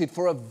they've wanted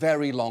for a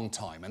very long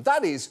time. And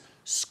that is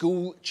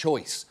school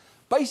choice.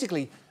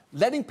 Basically,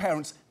 letting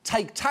parents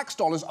take tax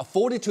dollars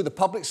afforded to the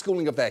public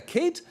schooling of their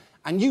kid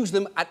and use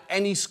them at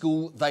any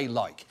school they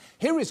like.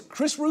 Here is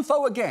Chris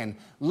Rufo again,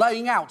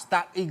 laying out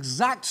that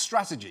exact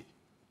strategy.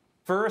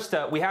 First,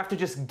 we have to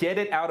just get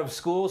it out of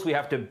schools. We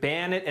have to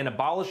ban it and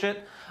abolish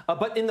it.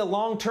 But in the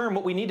long term,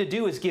 what we need to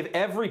do is give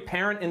every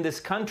parent in this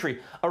country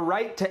a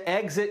right to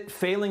exit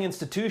failing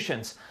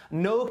institutions.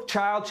 No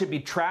child should be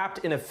trapped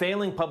in a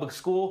failing public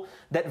school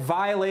that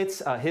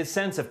violates his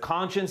sense of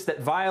conscience,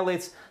 that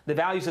violates the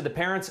values of the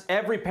parents.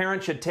 Every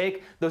parent should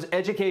take those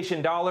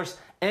education dollars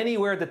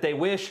anywhere that they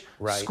wish.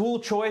 Right. School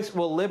choice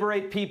will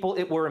liberate people,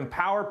 it will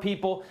empower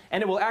people,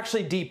 and it will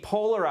actually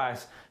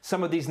depolarize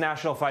some of these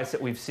national fights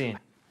that we've seen.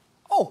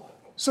 Oh,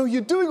 so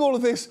you're doing all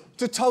of this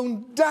to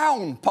tone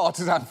down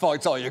partisan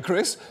fights, are you,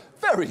 Chris?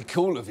 Very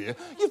cool of you.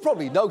 You've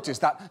probably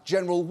noticed that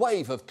general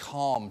wave of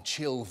calm,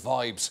 chill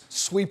vibes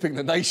sweeping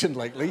the nation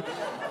lately.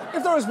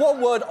 If there is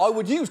one word I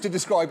would use to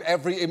describe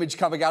every image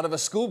coming out of a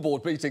school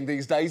board meeting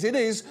these days, it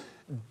is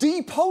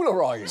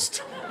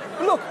depolarised.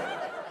 Look,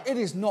 it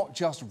is not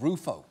just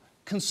Rufo.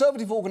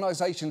 Conservative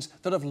organisations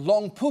that have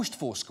long pushed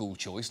for school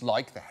choice,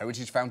 like the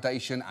Heritage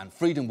Foundation and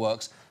Freedom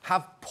Works,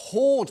 have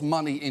poured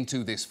money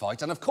into this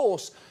fight. And of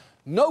course,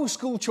 no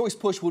school choice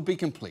push would be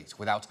complete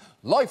without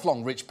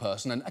lifelong rich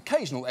person and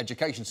occasional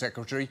education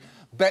secretary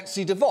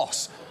Betsy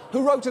DeVos,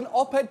 who wrote an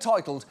op-ed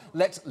titled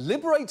 "Let's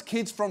Liberate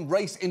Kids from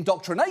Race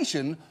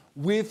Indoctrination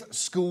with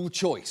School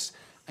Choice."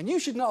 And you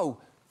should know,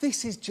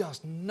 this is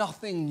just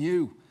nothing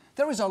new.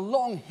 There is a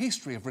long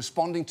history of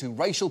responding to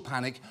racial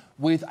panic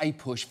with a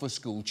push for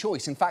school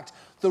choice. In fact,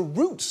 the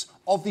roots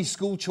of the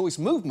school choice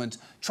movement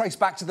trace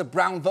back to the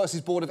Brown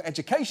versus Board of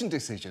Education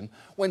decision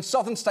when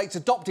southern states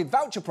adopted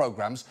voucher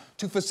programs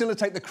to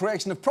facilitate the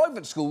creation of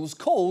private schools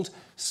called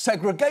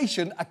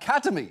segregation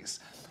academies.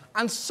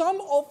 And some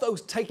of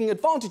those taking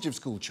advantage of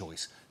school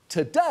choice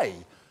today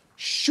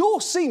sure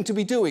seem to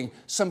be doing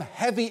some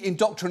heavy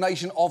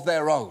indoctrination of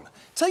their own.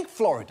 Take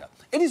Florida.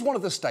 It is one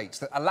of the states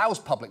that allows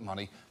public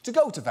money to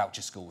go to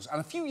voucher schools, and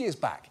a few years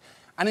back,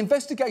 an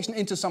investigation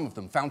into some of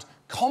them found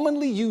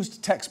commonly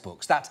used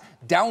textbooks that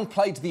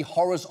downplayed the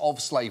horrors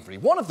of slavery.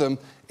 One of them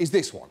is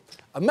this one,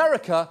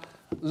 America,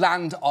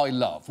 Land I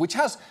Love, which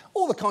has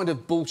all the kind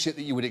of bullshit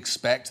that you would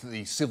expect, that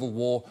the Civil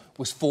War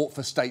was fought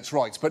for states'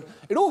 rights. But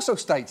it also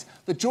states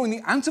that during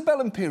the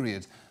antebellum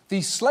period,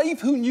 the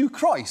slave who knew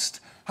Christ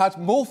had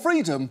more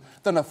freedom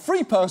than a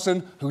free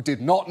person who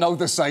did not know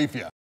the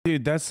Saviour.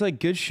 Dude, that's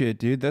like good shit,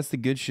 dude. That's the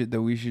good shit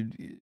that we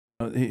should...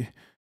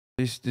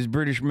 This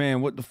British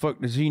man, what the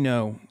fuck does he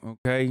know?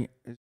 Okay,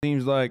 it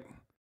seems like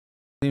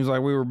we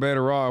were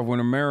better off when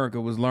America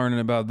was learning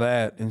about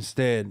that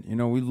instead. You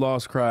know, we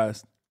lost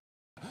Christ.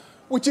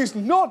 Which is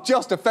not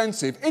just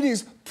offensive, it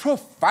is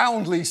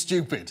profoundly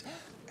stupid.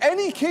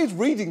 Any kid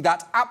reading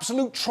that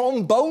absolute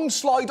trombone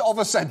slide of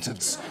a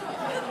sentence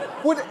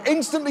would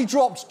instantly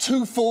drop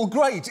 2 full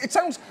grades. It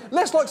sounds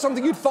less like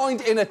something you'd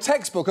find in a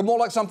textbook and more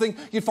like something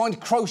you'd find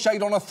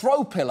crocheted on a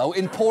throw pillow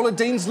in Paula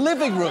Dean's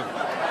living room.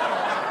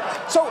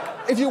 So,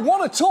 if you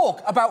want to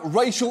talk about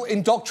racial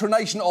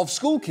indoctrination of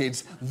school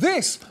kids,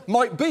 this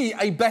might be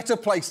a better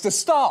place to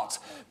start.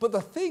 But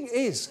the thing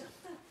is,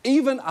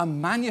 even a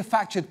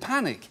manufactured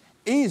panic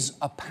is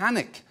a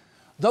panic.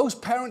 Those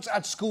parents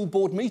at school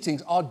board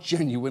meetings are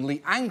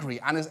genuinely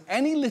angry, and as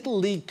any little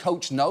league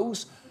coach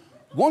knows,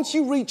 once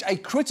you reach a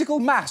critical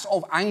mass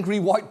of angry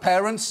white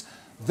parents,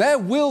 there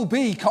will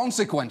be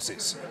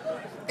consequences.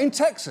 In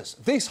Texas,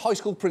 this high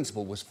school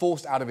principal was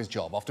forced out of his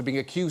job after being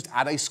accused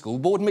at a school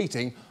board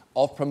meeting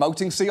of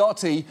promoting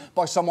CRT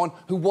by someone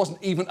who wasn't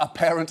even a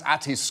parent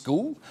at his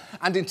school.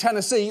 And in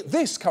Tennessee,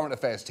 this current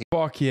affairs team...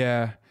 Fuck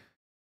yeah.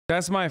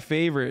 That's my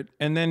favorite.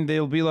 And then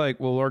they'll be like,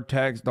 well, our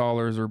tax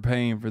dollars are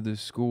paying for this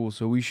school,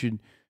 so we should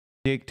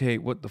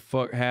dictate what the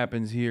fuck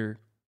happens here.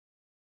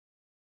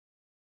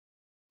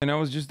 And I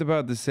was just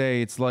about to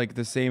say, it's like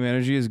the same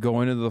energy as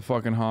going to the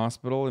fucking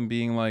hospital and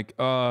being like,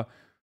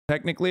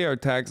 technically our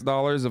tax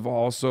dollars have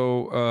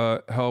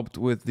also helped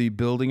with the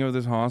building of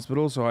this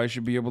hospital, so I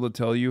should be able to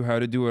tell you how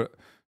to do a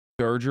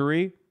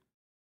surgery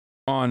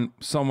on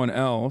someone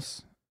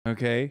else,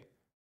 okay?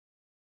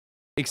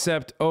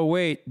 Except, oh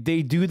wait,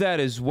 they do that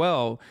as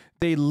well.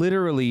 They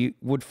literally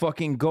would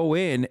fucking go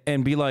in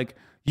and be like,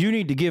 you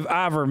need to give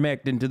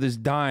ivermectin to this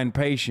dying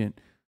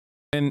patient.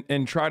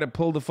 And try to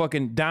pull the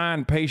fucking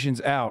dying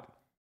patients out.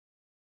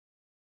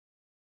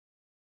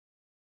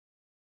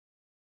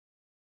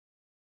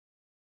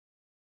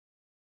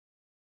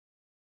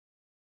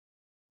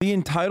 The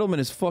entitlement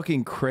is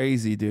fucking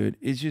crazy, dude.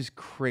 It's just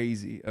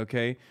crazy,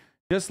 okay?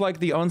 Just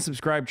like the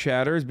unsubscribed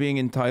chatters being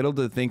entitled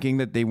to thinking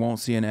that they won't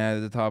see an ad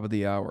at the top of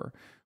the hour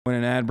when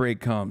an ad break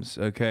comes,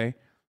 okay?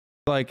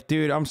 Like,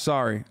 dude, I'm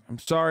sorry. I'm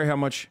sorry how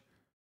much...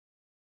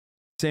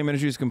 Same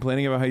energy is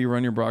complaining about how you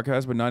run your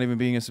broadcast, but not even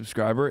being a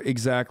subscriber.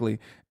 Exactly.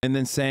 And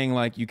then saying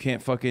like, you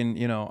can't fucking,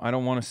 you know, I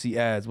don't want to see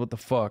ads. What the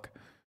fuck?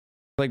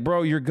 Like,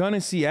 bro, you're going to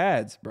see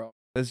ads, bro.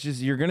 That's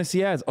just, you're going to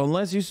see ads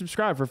unless you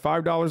subscribe for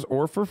 $5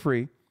 or for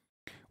free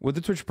with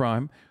the Twitch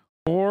Prime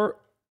or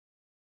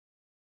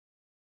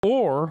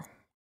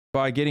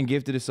by getting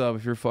gifted a sub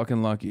if you're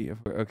fucking lucky.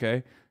 Okay.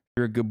 If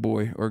you're a good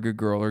boy or a good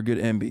girl or a good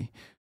MB.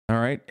 All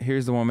right.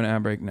 Here's the 1 minute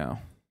ad break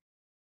now.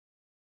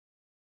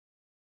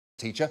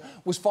 teacher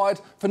was fired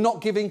for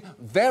not giving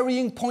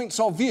varying points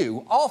of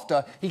view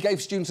after he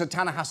gave students a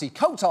Ta-Nehisi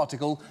Coates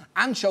article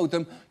and showed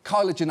them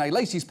Kyla Janae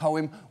Lacey's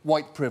poem,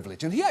 White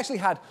Privilege. And he actually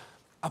had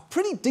a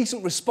pretty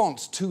decent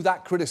response to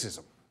that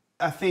criticism.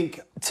 I think,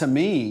 to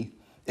me,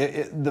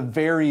 the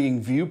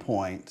varying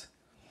viewpoint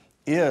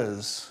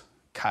is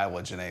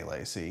Kyla Janae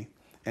Lacey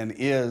and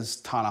is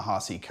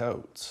Ta-Nehisi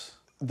Coates.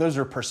 Those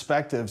are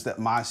perspectives that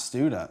my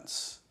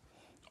students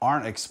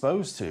aren't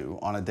exposed to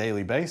on a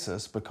daily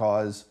basis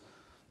because,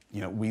 you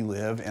know, we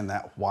live in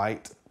that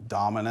white,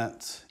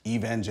 dominant,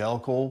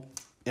 evangelical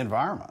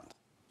environment.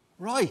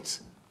 Right.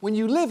 When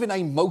you live in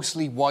a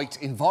mostly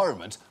white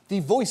environment,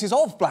 the voices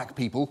of black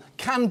people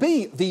can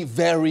be the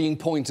varying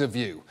point of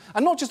view.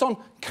 And not just on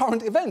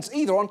current events,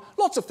 either on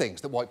lots of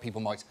things that white people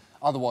might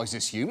otherwise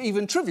assume,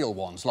 even trivial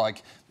ones,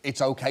 like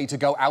it's okay to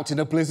go out in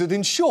a blizzard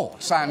in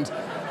shorts, and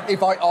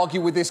if I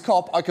argue with this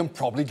cop, I can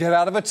probably get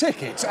out of a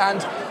ticket,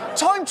 and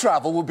time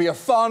travel would be a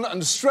fun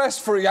and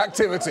stress-free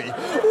activity.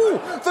 Ooh,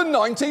 the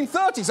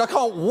 1930s, I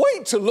can't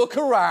wait to look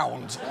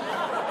around.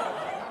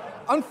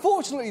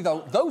 Unfortunately,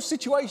 though, those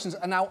situations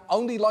are now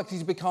only likely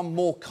to become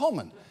more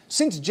common.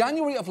 Since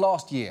January of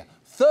last year,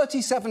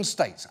 37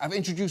 states have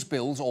introduced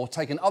bills or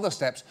taken other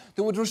steps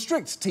that would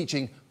restrict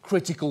teaching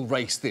critical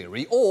race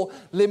theory or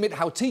limit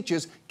how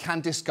teachers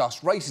can discuss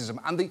racism.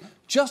 And the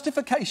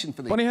justification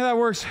for the... Funny how that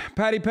works.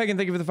 Patty Pegan,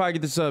 thank you for the 5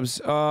 get the subs.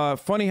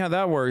 Funny how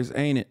that works,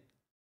 ain't it?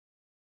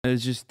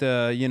 It's just,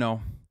 you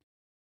know,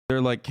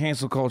 they're like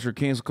cancel culture.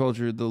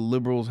 The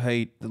liberals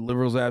hate. The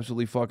liberals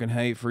absolutely fucking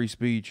hate free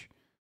speech.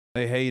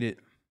 They hate it.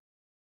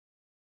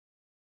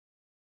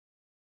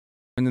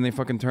 And then they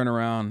fucking turn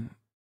around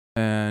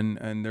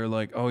and they're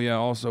like, oh yeah,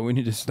 also we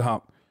need to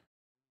stop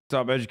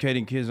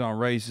educating kids on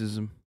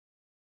racism.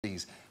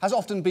 Has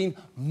often been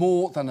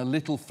more than a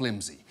little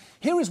flimsy.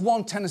 Here is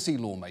one Tennessee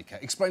lawmaker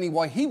explaining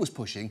why he was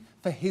pushing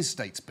for his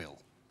state's bill.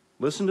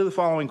 Listen to the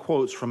following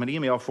quotes from an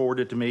email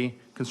forwarded to me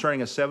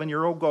concerning a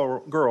 7-year-old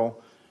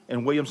girl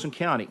in Williamson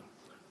County.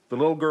 The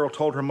little girl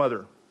told her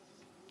mother,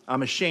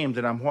 "I'm ashamed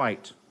that I'm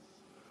white."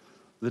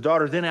 The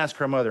daughter then asked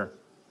her mother,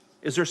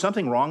 "Is there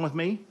something wrong with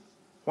me?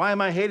 Why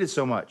am I hated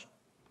so much?"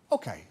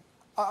 Okay,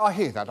 I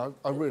hear that,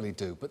 I really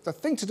do. But the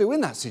thing to do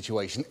in that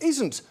situation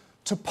isn't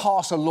to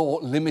pass a law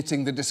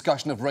limiting the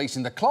discussion of race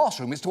in the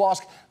classroom. It's to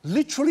ask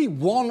literally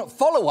one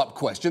follow-up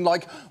question,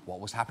 like, what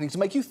was happening to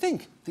make you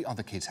think the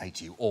other kids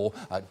hate you? Or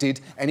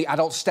did any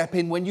adult step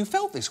in when you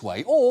felt this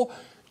way? Or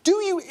do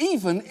you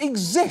even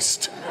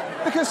exist?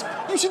 Because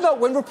you should know,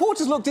 when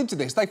reporters looked into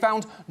this, they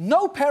found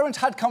no parent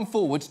had come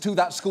forward to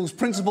that school's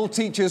principal,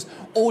 teachers,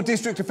 or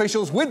district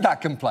officials with that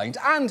complaint,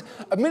 and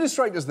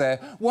administrators there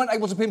weren't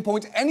able to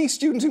pinpoint any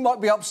student who might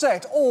be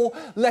upset or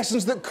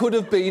lessons that could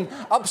have been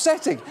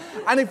upsetting.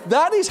 And if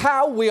that is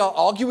how we are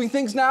arguing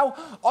things now,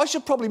 I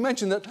should probably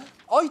mention that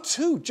I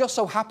too just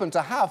so happen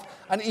to have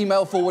an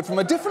email forward from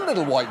a different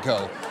little white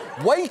girl,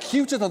 way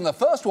cuter than the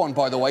first one,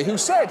 by the way, who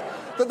said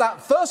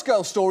that first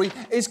girl's story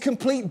is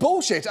complete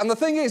bullshit. And the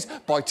thing is,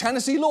 by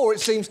Tennessee law,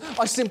 it seems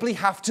I simply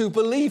have to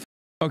believe.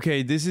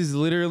 Okay, this is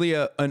literally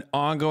an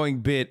ongoing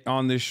bit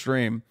on this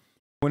stream.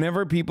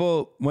 Whenever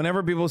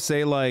people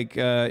say like,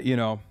 you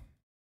know,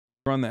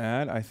 run the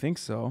ad, I think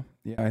so.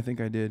 Yeah, I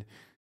think I did.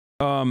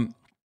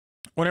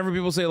 Whenever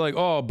people say like,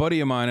 oh, a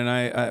buddy of mine, and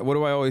I what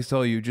do I always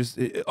tell you? Just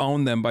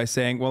own them by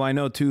saying, well, I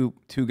know two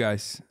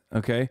guys,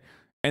 okay?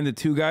 And the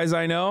 2 guys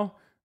I know,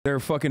 they're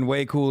fucking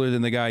way cooler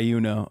than the guy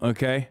you know,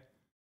 okay?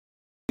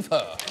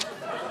 But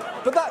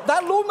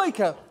that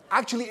lawmaker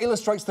actually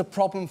illustrates the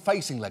problem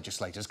facing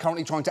legislators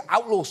currently trying to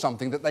outlaw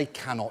something that they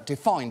cannot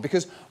define.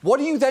 Because what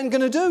are you then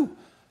going to do?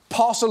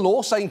 Pass a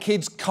law saying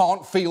kids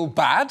can't feel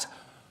bad?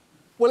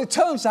 Well, it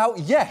turns out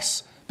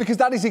yes, because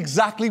that is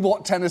exactly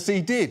what Tennessee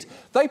did.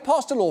 They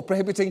passed a law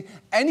prohibiting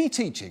any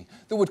teaching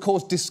that would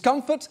cause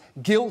discomfort,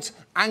 guilt,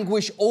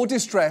 anguish, or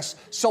distress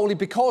solely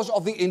because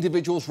of the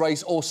individual's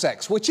race or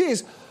sex, which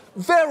is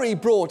very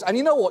broad. And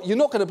you know what? You're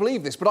not going to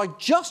believe this, but I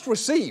just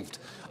received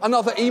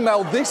another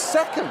email this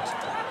second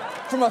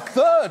from a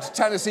third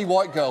Tennessee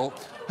white girl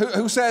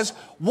who says,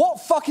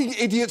 what fucking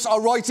idiots are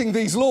writing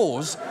these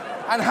laws?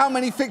 And how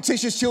many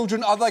fictitious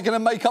children are they going to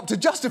make up to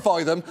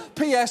justify them?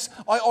 P.S.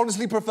 I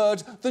honestly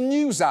preferred the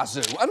new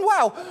Zazu. And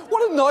wow,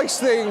 what a nice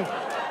thing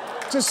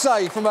to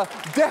say from a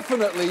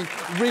definitely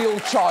real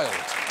child.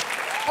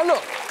 And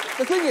look,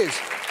 the thing is,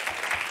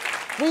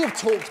 we have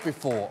talked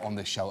before on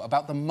this show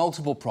about the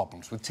multiple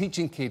problems with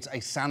teaching kids a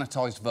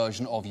sanitised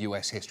version of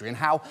US history and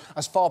how,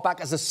 as far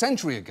back as a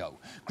century ago,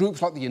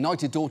 groups like the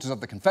United Daughters of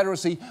the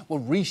Confederacy were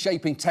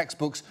reshaping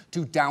textbooks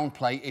to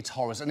downplay its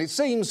horrors. And it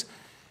seems,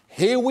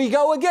 here we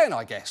go again,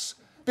 I guess.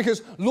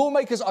 Because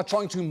lawmakers are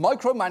trying to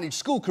micromanage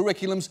school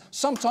curriculums,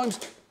 sometimes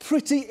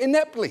pretty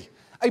ineptly.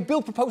 A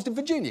bill proposed in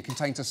Virginia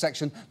contains a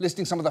section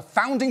listing some of the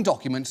founding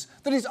documents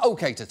that is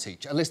okay to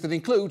teach, a list that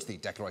includes the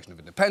Declaration of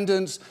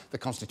Independence, the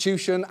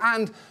Constitution,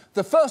 and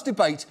the first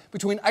debate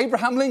between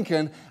Abraham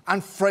Lincoln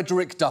and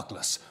Frederick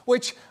Douglass,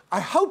 which I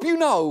hope you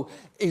know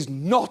is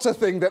not a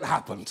thing that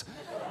happened.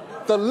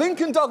 The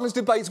Lincoln-Douglas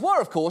debates were,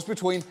 of course,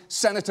 between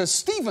Senator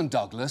Stephen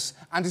Douglas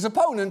and his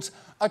opponent,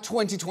 a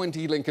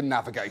 2020 Lincoln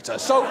Navigator.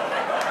 So,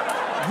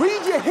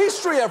 read your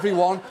history,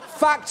 everyone.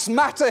 Facts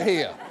matter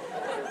here.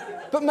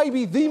 But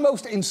maybe the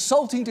most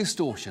insulting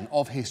distortion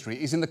of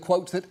history is in the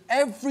quote that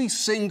every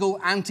single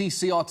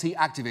anti-CRT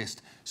activist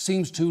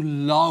seems to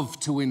love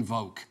to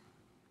invoke.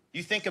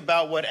 You think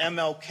about what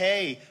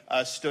MLK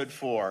stood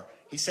for.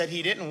 He said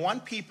he didn't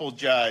want people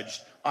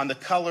judged on the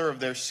color of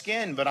their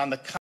skin, but on the...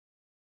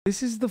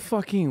 This is the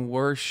fucking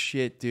worst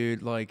shit,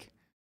 dude. Like,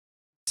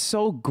 it's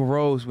so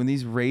gross when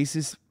these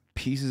racist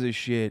pieces of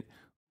shit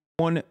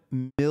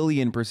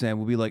 1,000,000%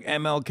 will be like,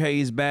 MLK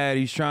is bad,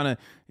 he's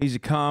a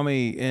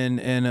commie, and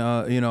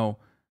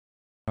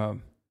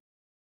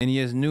he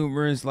has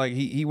numerous, like,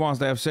 he wants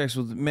to have sex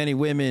with many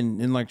women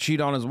and like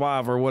cheat on his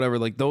wife or whatever.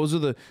 Like, those are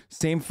the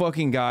same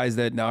fucking guys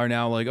that are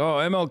now like, oh,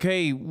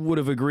 MLK would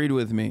have agreed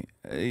with me.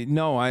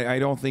 No, I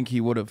don't think he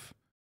would have.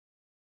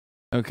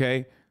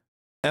 Okay,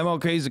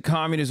 MLK is a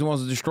communist who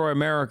wants to destroy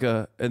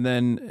America, and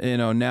then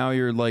now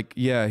you're like,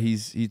 yeah,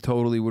 he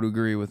totally would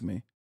agree with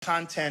me.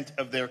 Content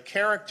of their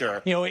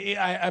character. You know,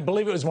 I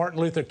believe it was Martin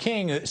Luther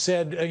King that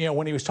said,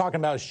 when he was talking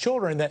about his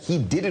children, that he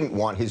didn't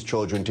want his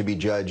children to be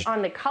judged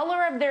on the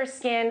color of their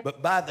skin,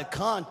 but by the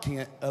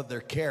content of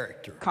their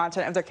character.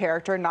 Content of their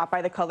character, not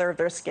by the color of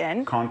their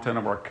skin. Content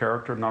of our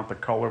character, not the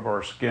color of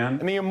our skin.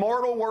 And the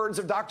immortal words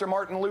of Dr.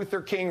 Martin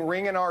Luther King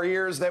ring in our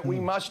ears that we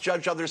must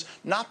judge others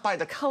not by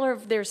the color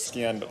of their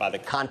skin, but by the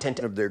content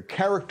of their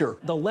character.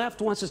 The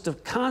left wants us to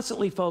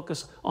constantly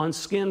focus on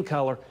skin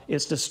color.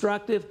 It's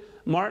destructive.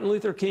 Martin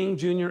Luther King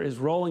Jr. is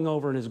rolling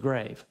over in his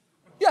grave.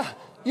 Yeah,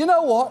 you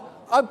know what?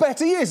 I bet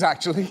he is,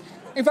 actually.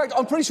 In fact,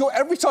 I'm pretty sure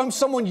every time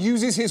someone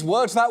uses his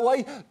words that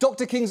way,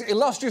 Dr. King's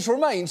illustrious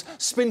remains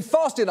spin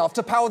fast enough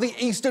to power the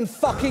eastern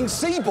fucking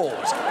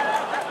seaboard.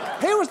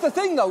 Here is the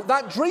thing, though.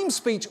 That dream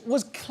speech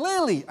was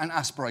clearly an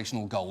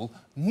aspirational goal,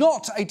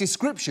 not a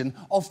description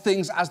of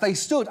things as they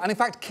stood. And in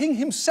fact, King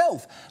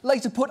himself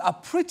later put a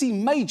pretty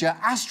major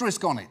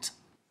asterisk on it.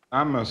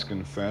 I must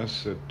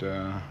confess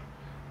that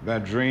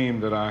that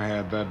dream that I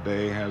had that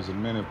day has at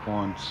many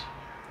points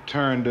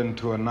turned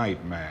into a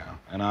nightmare.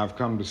 And I've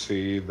come to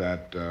see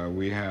that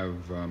we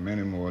have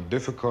many more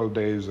difficult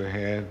days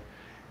ahead,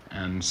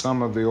 and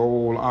some of the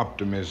old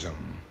optimism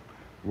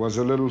was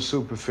a little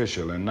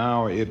superficial, and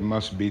now it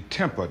must be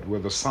tempered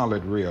with a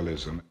solid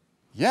realism.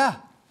 Yeah,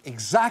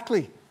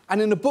 exactly. And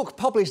in a book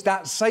published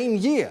that same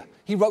year,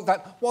 he wrote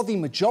that while the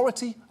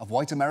majority of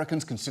white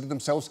Americans consider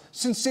themselves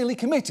sincerely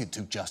committed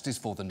to justice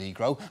for the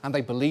Negro, and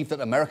they believe that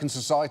American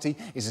society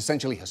is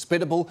essentially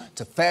hospitable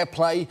to fair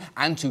play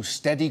and to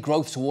steady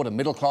growth toward a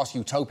middle-class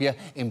utopia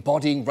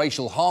embodying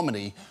racial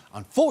harmony,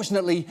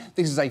 unfortunately,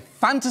 this is a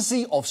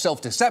fantasy of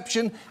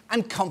self-deception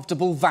and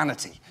comfortable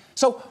vanity.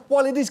 So,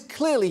 while it is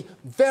clearly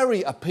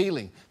very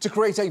appealing to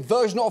create a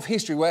version of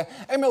history where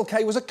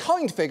MLK was a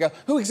kind figure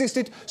who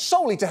existed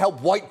solely to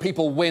help white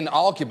people win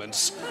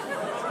arguments,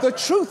 the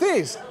truth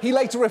is, he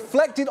later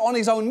reflected on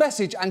his own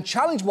message and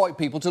challenged white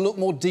people to look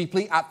more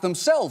deeply at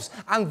themselves.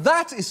 And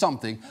that is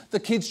something the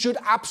kids should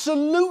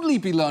absolutely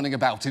be learning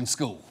about in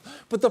school.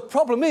 But the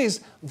problem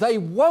is, they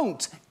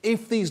won't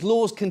if these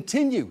laws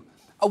continue.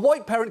 A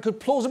white parent could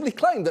plausibly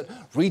claim that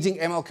reading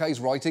MLK's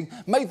writing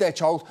made their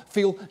child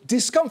feel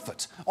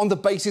discomfort on the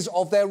basis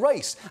of their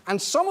race.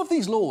 And some of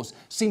these laws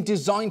seem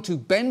designed to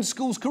bend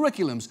schools'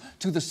 curriculums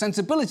to the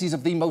sensibilities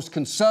of the most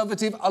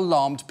conservative,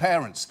 alarmed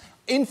parents.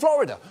 In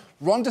Florida,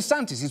 Ron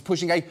DeSantis is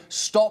pushing a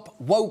Stop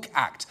Woke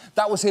Act.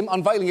 That was him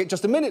unveiling it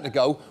just a minute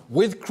ago,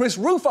 with Chris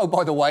Rufo,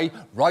 by the way,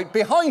 right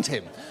behind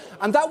him.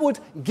 And that would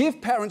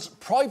give parents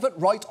private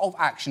right of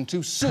action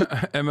to sue.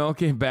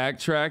 MLK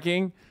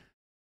backtracking.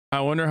 I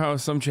wonder how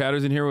some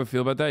chatters in here would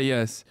feel about that.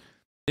 Yes.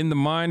 In the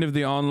mind of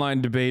the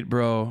online debate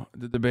bro,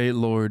 the debate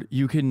lord,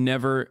 you can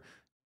never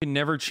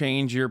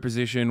change your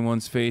position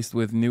once faced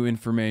with new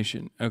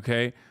information,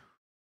 okay?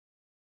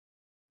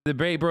 The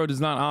debate bro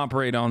does not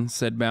operate on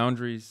said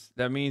boundaries.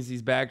 That means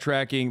he's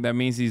backtracking. That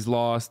means he's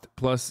lost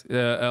plus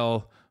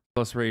L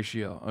plus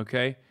ratio,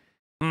 okay?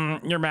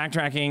 You're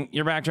backtracking.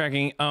 You're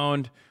backtracking.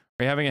 Owned.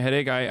 Are you having a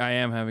headache? I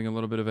am having a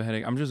little bit of a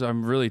headache.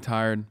 I'm really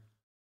tired.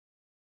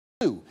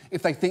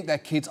 If they think their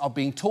kids are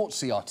being taught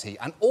CRT.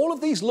 And all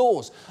of these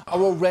laws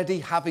are already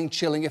having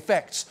chilling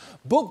effects.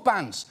 Book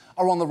bans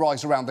are on the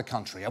rise around the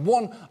country. And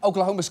one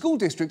Oklahoma school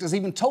district has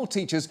even told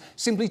teachers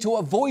simply to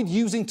avoid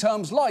using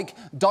terms like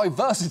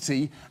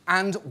diversity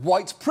and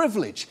white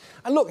privilege.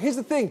 And look, here's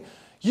the thing.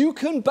 You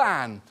can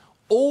ban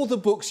all the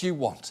books you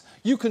want.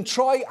 You can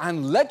try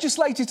and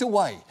legislate it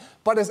away.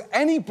 But as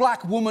any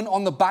black woman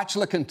on The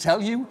Bachelor can tell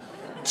you,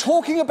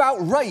 talking about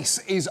race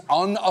is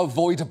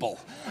unavoidable.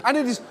 And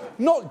it is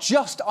not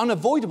just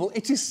unavoidable,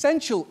 it's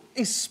essential,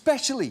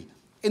 especially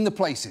in the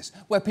places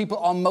where people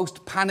are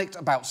most panicked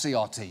about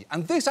CRT.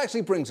 And this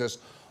actually brings us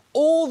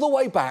all the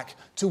way back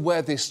to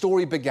where this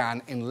story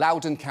began in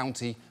Loudoun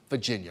County,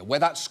 Virginia, where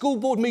that school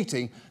board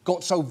meeting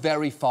got so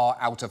very far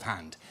out of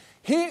hand.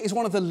 Here is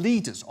one of the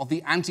leaders of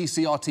the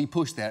anti-CRT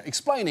push there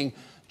explaining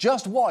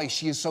just why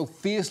she is so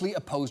fiercely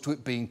opposed to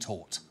it being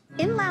taught.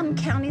 In Loudoun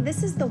County,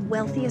 this is the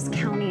wealthiest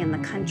county in the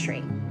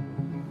country.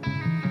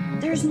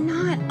 There's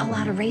not a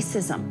lot of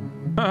racism.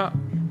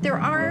 There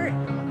are...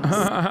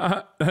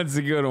 That's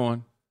a good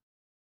one.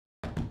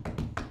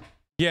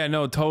 Yeah,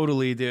 no,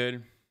 totally,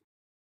 dude.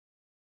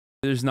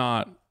 There's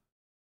not.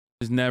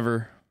 There's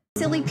never.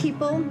 Silly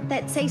people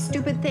that say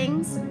stupid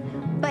things,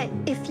 but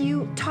if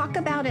you talk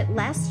about it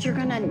less, you're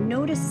gonna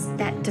notice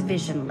that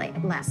division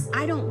less.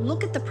 I don't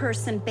look at the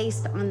person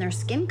based on their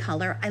skin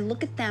color. I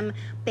look at them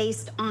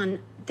based on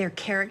their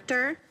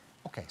character.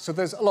 OK, so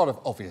there's a lot of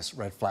obvious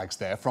red flags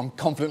there, from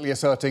confidently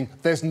asserting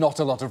there's not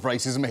a lot of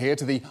racism here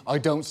to the I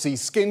don't see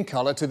skin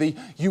colour to the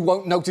you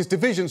won't notice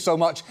division so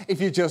much if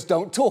you just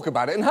don't talk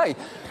about it. And hey,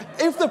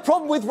 if the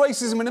problem with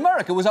racism in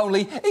America was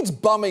only it's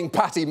bumming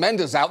Patty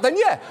Menders out, then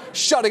yeah,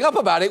 shutting up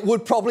about it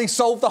would probably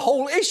solve the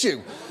whole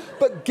issue.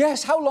 But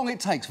guess how long it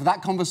takes for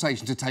that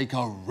conversation to take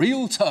a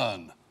real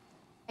turn?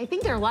 I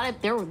think there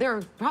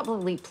are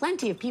probably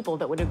plenty of people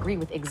that would agree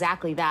with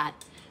exactly that.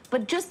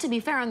 But just to be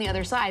fair on the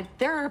other side,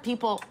 there are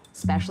people,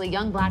 especially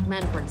young black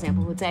men, for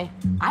example, who would say,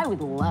 I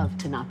would love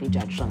to not be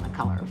judged on the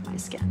color of my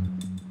skin.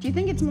 Do you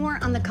think it's more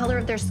on the color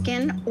of their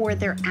skin or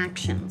their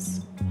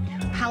actions?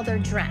 How they're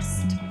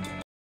dressed?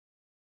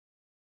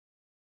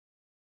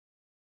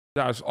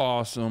 That's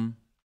awesome.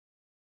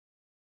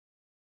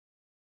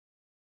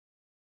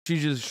 She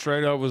just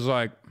straight up was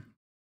like,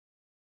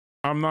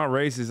 I'm not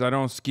racist. I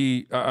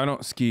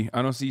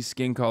don't see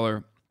skin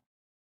color.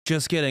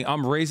 Just kidding.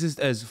 I'm racist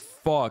as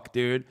fuck,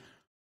 dude.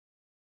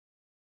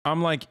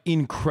 I'm like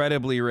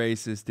incredibly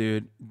racist,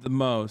 dude. The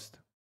most.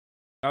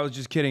 I was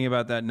just kidding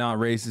about that not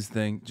racist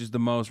thing. Just the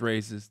most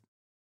racist.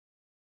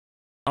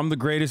 I'm the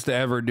greatest to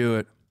ever do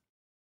it.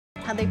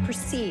 How they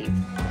perceive,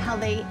 how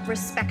they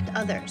respect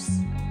others.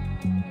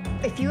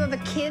 If you have a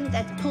kid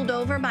that's pulled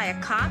over by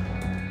a cop,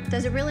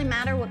 does it really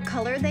matter what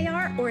color they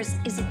are, or is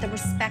it the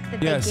respect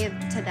that they give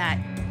to that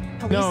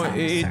police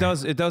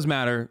officer? It does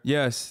matter.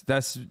 Yes,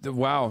 that's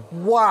wow.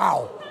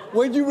 Wow.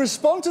 When you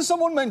respond to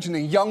someone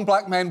mentioning young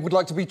black men would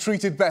like to be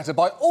treated better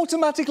by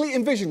automatically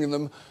envisioning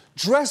them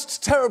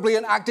dressed terribly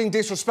and acting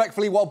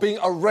disrespectfully while being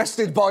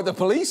arrested by the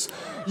police,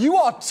 you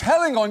are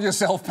telling on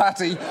yourself,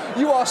 Patty.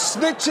 You are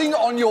snitching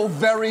on your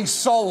very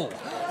soul.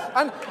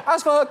 And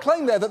as for her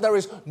claim there that there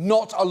is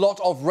not a lot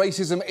of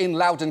racism in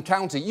Loudoun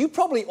County, you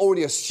probably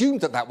already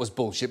assumed that that was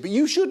bullshit, but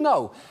you should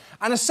know.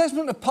 An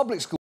assessment of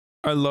public schools...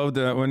 I love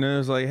that when it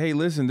was like, hey,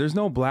 listen, there's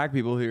no black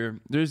people here.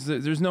 There's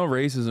no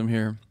racism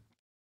here.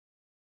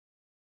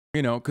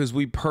 You know, because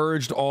we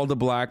purged all the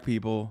black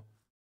people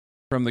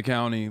from the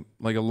county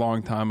like a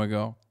long time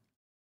ago.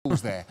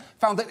 There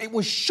found that it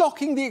was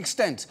shocking the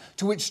extent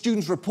to which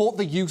students report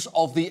the use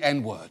of the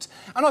N-word.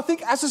 And I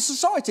think as a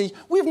society,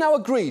 we've now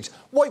agreed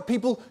white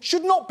people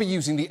should not be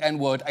using the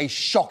N-word a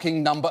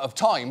shocking number of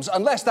times,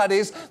 unless, that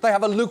is, they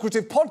have a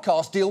lucrative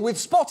podcast deal with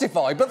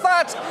Spotify. But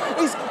that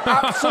is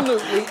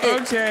absolutely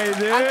it. Okay,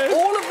 dude. And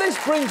all of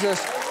this brings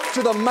us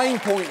to the main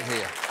point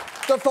here.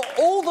 That for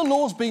all the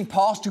laws being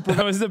passed to prevent...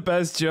 That was the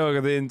best joke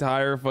of the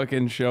entire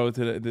fucking show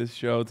today. This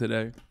show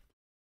today.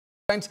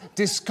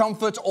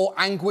 Discomfort or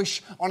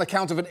anguish on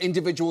account of an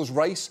individual's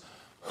race,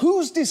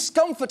 whose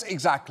discomfort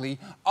exactly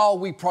are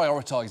we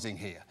prioritising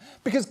here?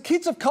 Because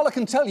kids of colour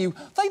can tell you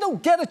they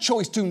don't get a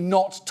choice to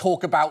not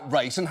talk about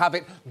race and have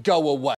it go away.